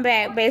they come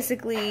back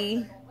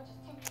basically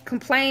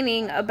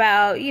complaining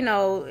about,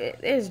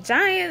 there's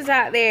giants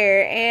out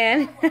there,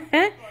 and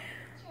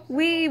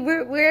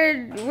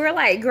we're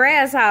like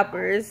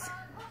grasshoppers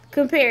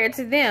compared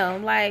to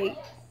them. Like,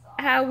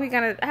 how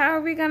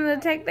are we gonna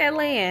take that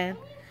land?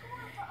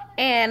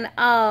 And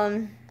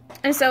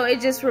so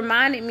it just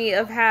reminded me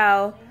of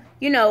how,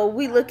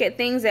 we look at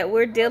things that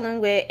we're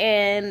dealing with,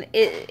 and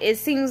it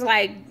seems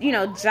like,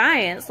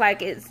 giants,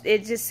 like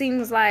it just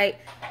seems like,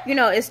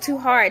 it's too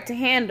hard to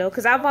handle.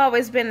 Because I've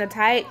always been the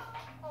type,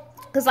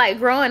 because like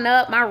growing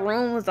up, my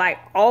room was like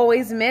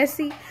always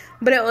messy,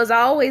 but it was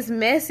always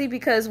messy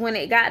because when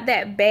it got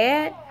that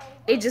bad,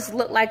 it just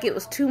looked like it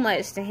was too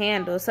much to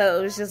handle. So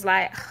it was just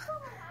like,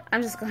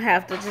 I'm just gonna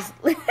have to just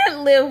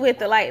live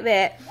with it like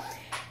that.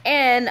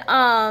 And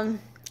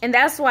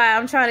that's why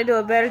I'm trying to do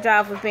a better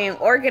job of being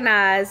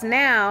organized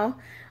now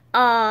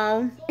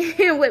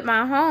with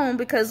my home,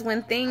 because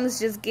when things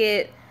just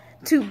get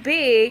too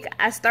big,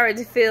 I start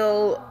to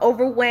feel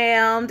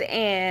overwhelmed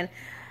and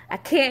I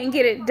can't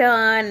get it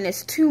done, and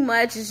it's too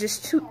much. It's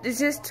just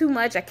too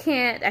much. I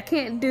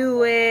can't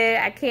do it.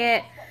 I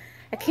can't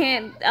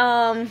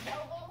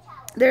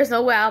there's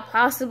no way I'll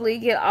possibly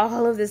get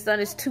all of this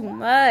done. It's too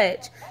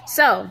much.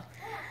 So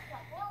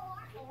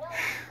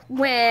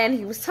when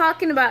he was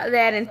talking about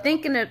that and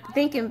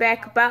thinking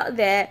back about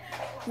that,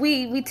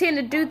 we tend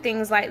to do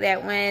things like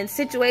that. When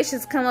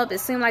situations come up, it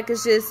seems like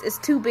it's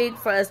too big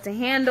for us to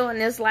handle,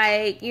 and it's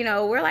like,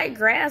 we're like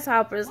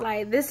grasshoppers.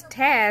 Like, this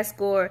task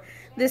or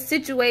this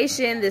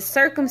situation, this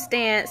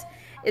circumstance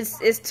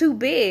is too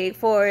big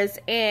for us,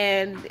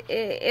 and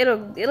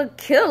it'll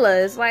kill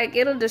us. Like,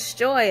 it'll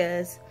destroy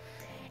us.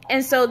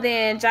 And so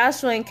then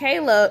Joshua and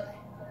Caleb,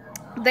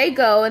 they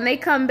go and they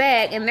come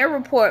back, and their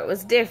report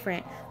was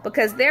different,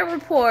 because their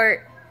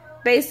report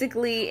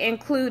basically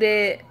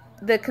included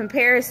the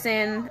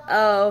comparison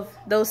of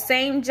those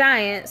same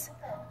giants,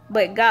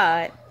 but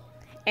God.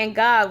 And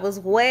God was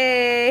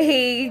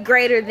way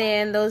greater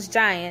than those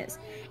giants.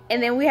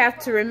 And then we have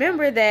to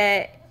remember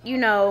that,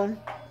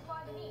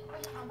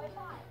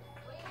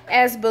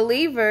 as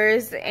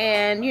believers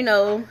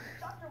and,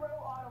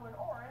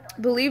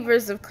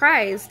 believers of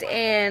Christ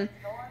and,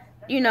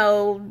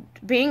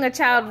 being a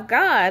child of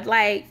God,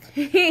 like,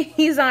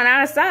 he's on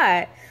our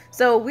side.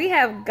 So we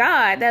have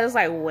God that is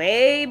like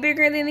way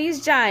bigger than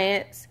these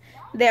giants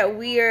that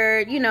we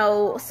are,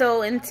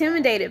 so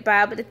intimidated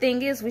by. But the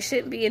thing is, we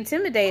shouldn't be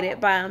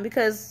intimidated by them,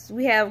 because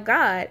we have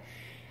God.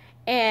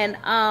 And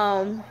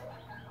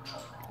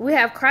we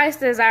have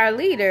Christ as our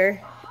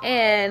leader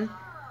and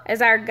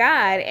as our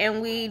guide,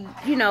 and we,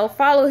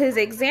 follow his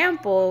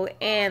example.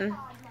 And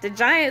the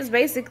giants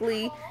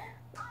basically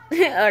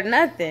are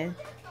nothing.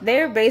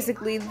 They're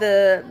basically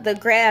the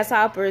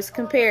grasshoppers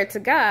compared to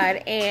God,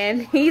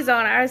 and he's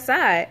on our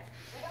side.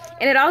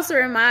 And it also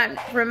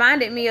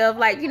reminded me of,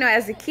 like,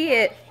 as a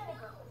kid,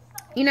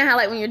 how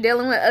like when you're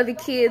dealing with other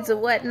kids or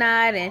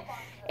whatnot,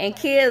 and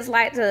kids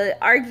like to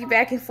argue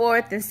back and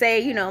forth and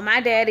say,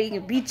 my daddy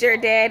can beat your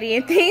daddy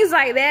and things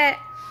like that.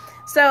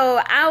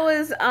 So I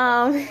was,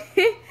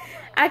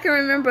 I can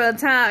remember a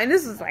time, and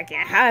this was like in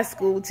high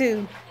school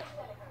too,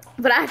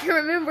 but I can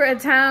remember a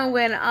time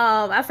when,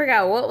 I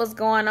forgot what was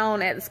going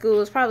on at the school. It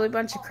was probably a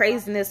bunch of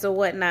craziness or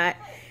whatnot.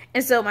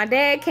 And so my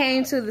dad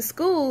came to the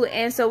school,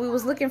 and so we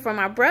was looking for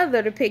my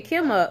brother to pick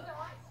him up.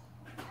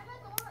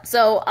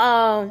 So,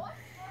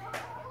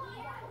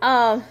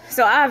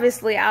 so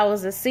obviously I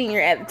was a senior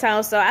at the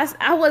time, so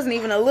I wasn't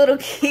even a little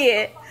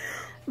kid,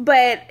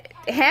 but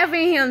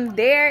having him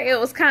there, it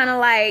was kind of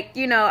like,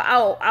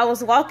 I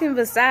was walking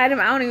beside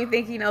him. I don't even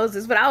think he knows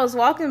this, but I was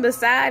walking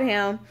beside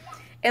him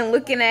and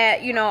looking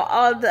at,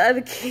 all the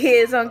other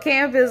kids on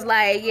campus,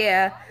 like,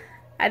 yeah,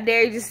 I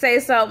dare you to say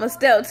something or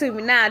step to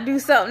me now, do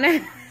something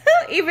now.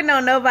 Even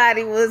though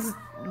nobody was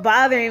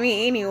bothering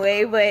me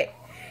anyway, but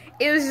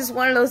it was just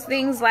one of those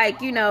things,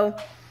 like, you know,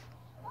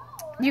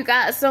 you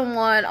got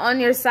someone on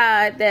your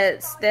side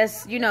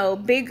that's you know,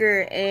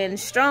 bigger and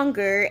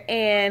stronger,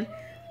 and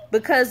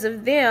because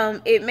of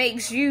them, it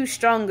makes you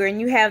stronger and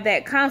you have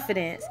that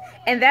confidence.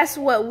 And that's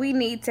what we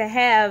need to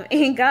have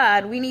in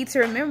God. We need to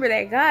remember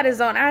that God is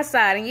on our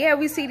side. And yeah,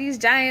 we see these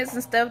giants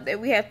and stuff that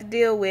we have to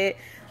deal with,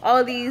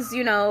 all these,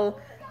 you know,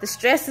 the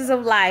stresses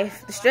of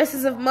life, the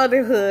stresses of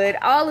motherhood,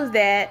 all of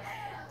that.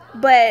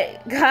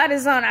 But God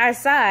is on our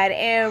side,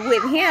 and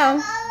with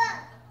him,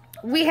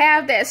 we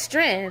have that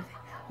strength.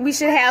 We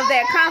should have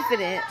that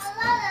confidence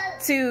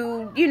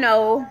to, you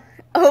know,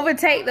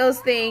 overtake those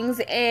things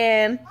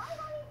and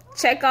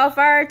check off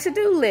our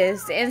to-do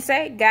list and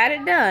say, got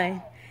it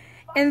done.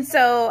 And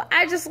so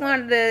I just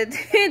wanted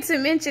to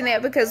mention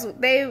that, because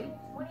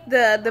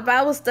the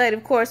Bible study,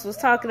 of course, was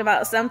talking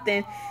about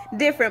something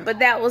different, but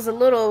that was a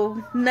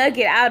little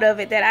nugget out of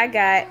it that I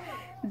got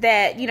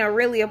that, you know,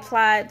 really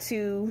applied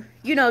to,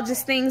 you know,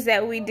 just things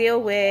that we deal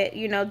with,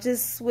 you know,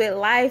 just with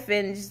life,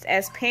 and just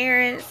as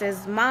parents,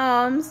 as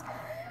moms,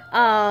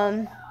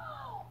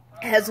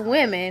 as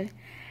women.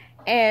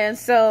 And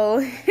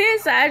so,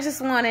 so I just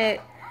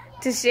wanted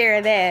to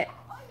share that.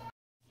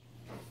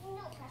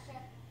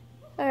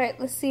 All right,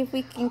 let's see if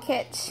we can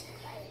catch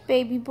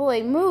baby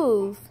boy.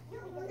 Move.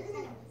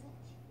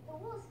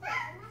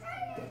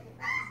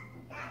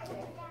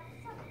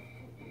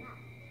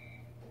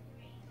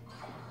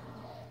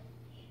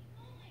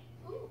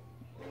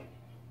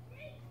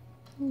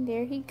 And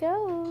there he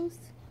goes.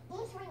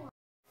 All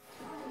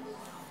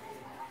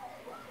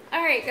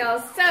right,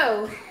 girls,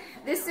 so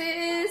this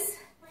is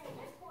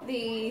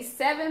the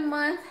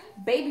 7-month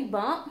baby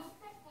bump.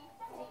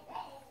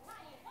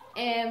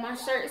 And my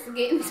shirts are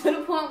getting to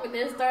the point where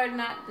they're starting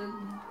not to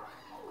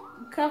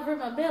cover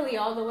my belly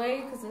all the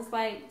way, because it's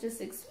like just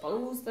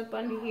exposed up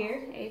under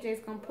here. AJ's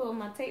gonna pull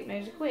my tape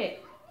measure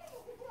quick.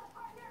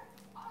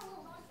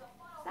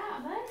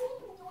 Stop, buddy.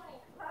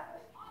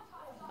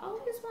 Oh, we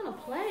just wanna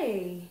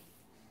play.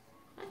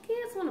 My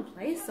kids wanna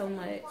play so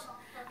much.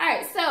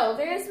 Alright, so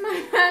there's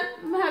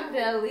my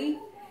belly.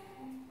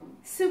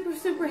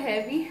 Super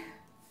heavy.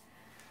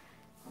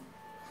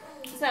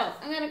 So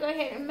I'm gonna go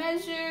ahead and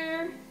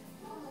measure.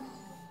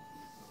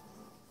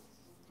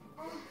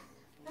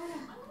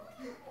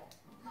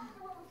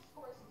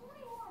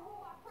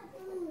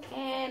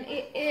 And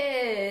it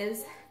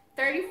is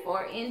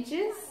 34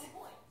 inches.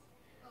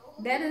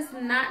 That is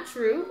not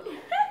true.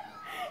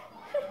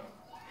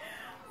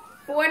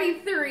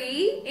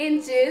 43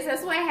 inches.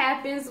 That's what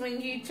happens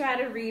when you try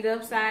to read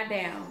upside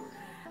down.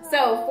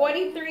 So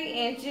 43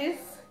 inches.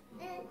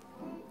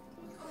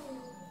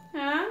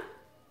 Huh?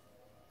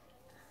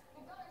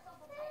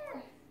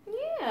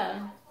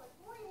 Yeah.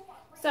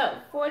 So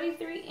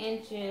 43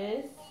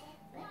 inches.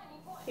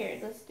 Here,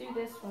 let's do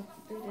this one.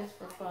 Do this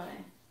for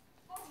fun.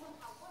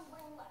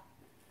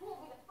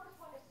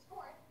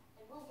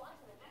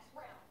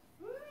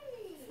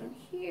 From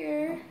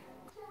here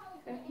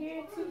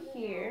to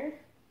here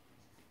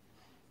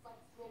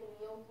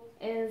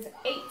is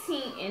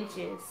 18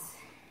 inches.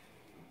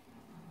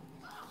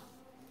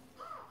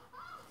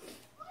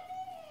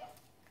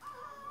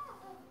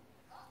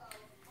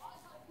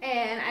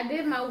 And I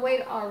did my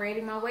weight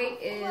already. My weight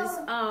is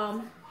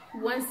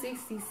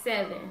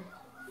 167.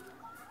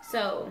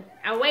 So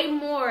I weigh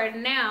more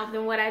now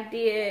than what I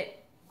did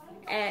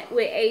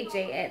with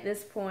AJ at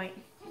this point.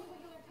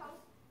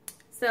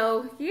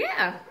 So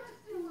yeah.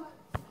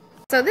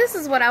 So this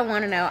is what I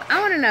want to know. I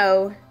want to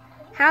know,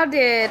 how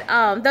did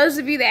those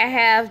of you that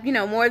have, you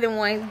know, more than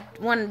one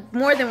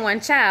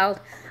child,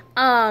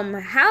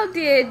 how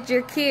did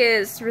your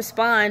kids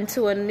respond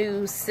to a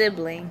new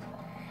sibling?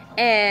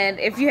 And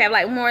if you have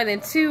like more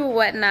than two or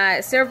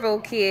whatnot,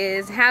 several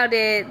kids, how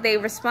did they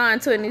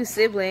respond to a new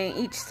sibling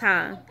each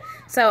time?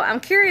 So I'm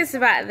curious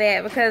about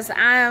that, because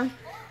I'm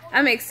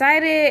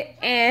excited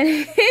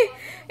and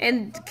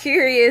and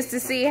curious to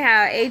see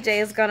how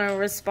AJ is gonna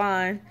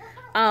respond.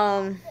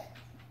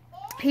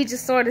 He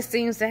just sort of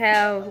seems to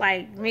have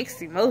like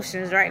mixed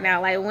emotions right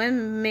now. Like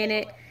one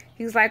minute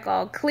he's like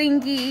all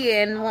clingy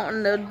and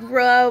wanting to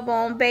rub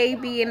on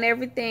baby and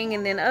everything,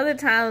 and then other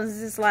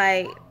times it's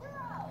like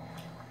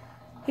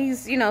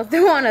he's, you know,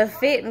 throwing a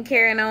fit and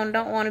carrying on,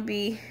 don't want to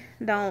be,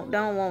 don't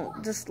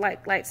want, just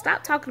like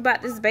stop talking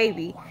about this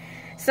baby.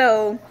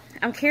 So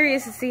I'm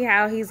curious to see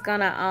how he's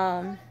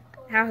gonna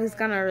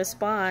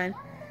respond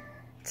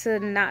to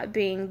not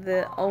being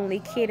the only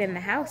kid in the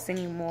house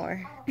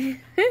anymore.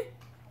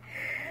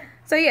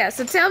 So yeah,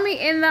 so tell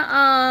me in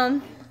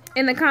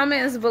the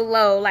comments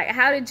below, like,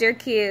 how did your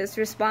kids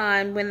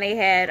respond when they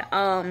had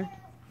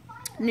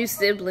new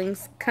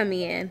siblings come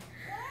in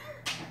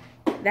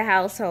the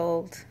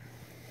household?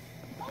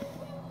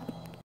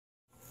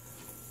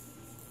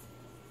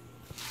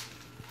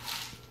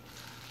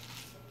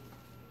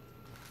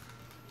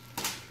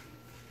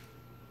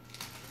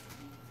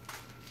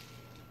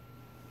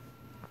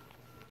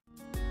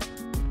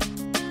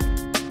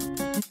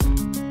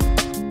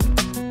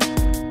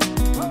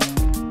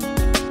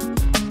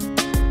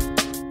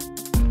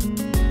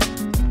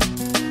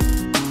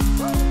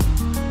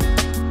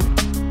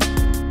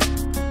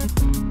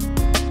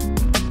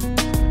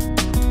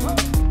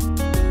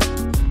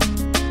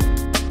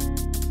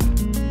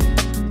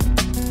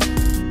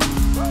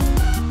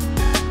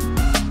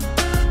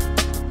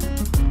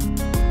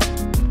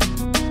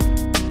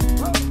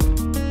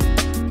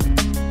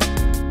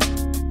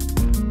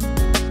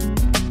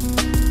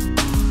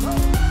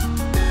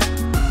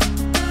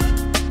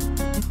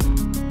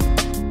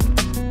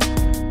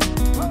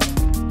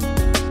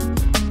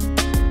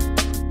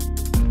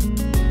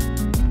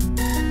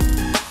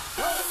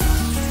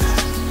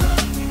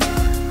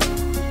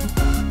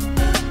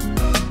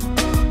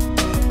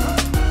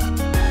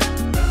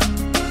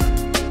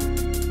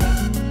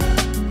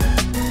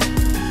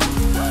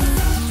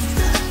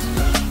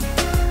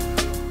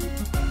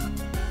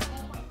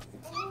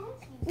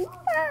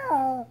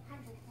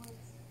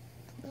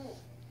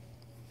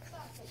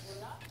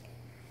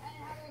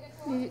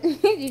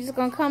 You just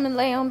gonna come and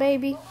lay on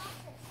baby?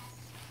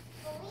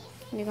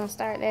 You're gonna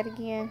start that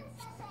again?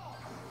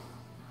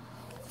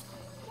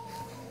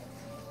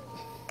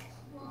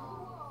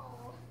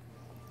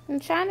 I'm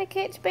trying to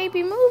catch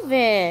baby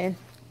moving.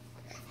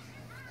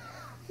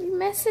 You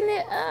messing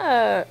it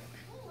up.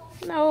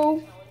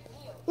 No.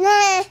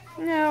 Nah.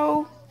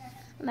 No.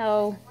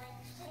 No.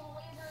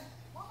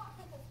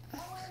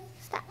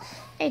 Stop.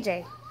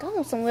 AJ, go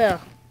on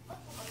somewhere.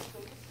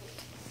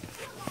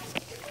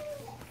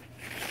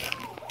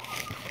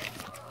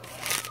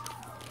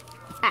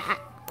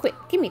 Quick,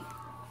 give me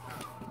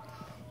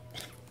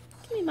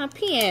my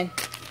pen.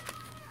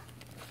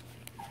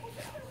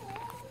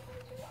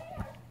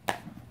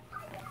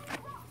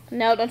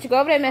 No, don't you go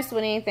over there messing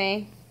with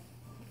anything.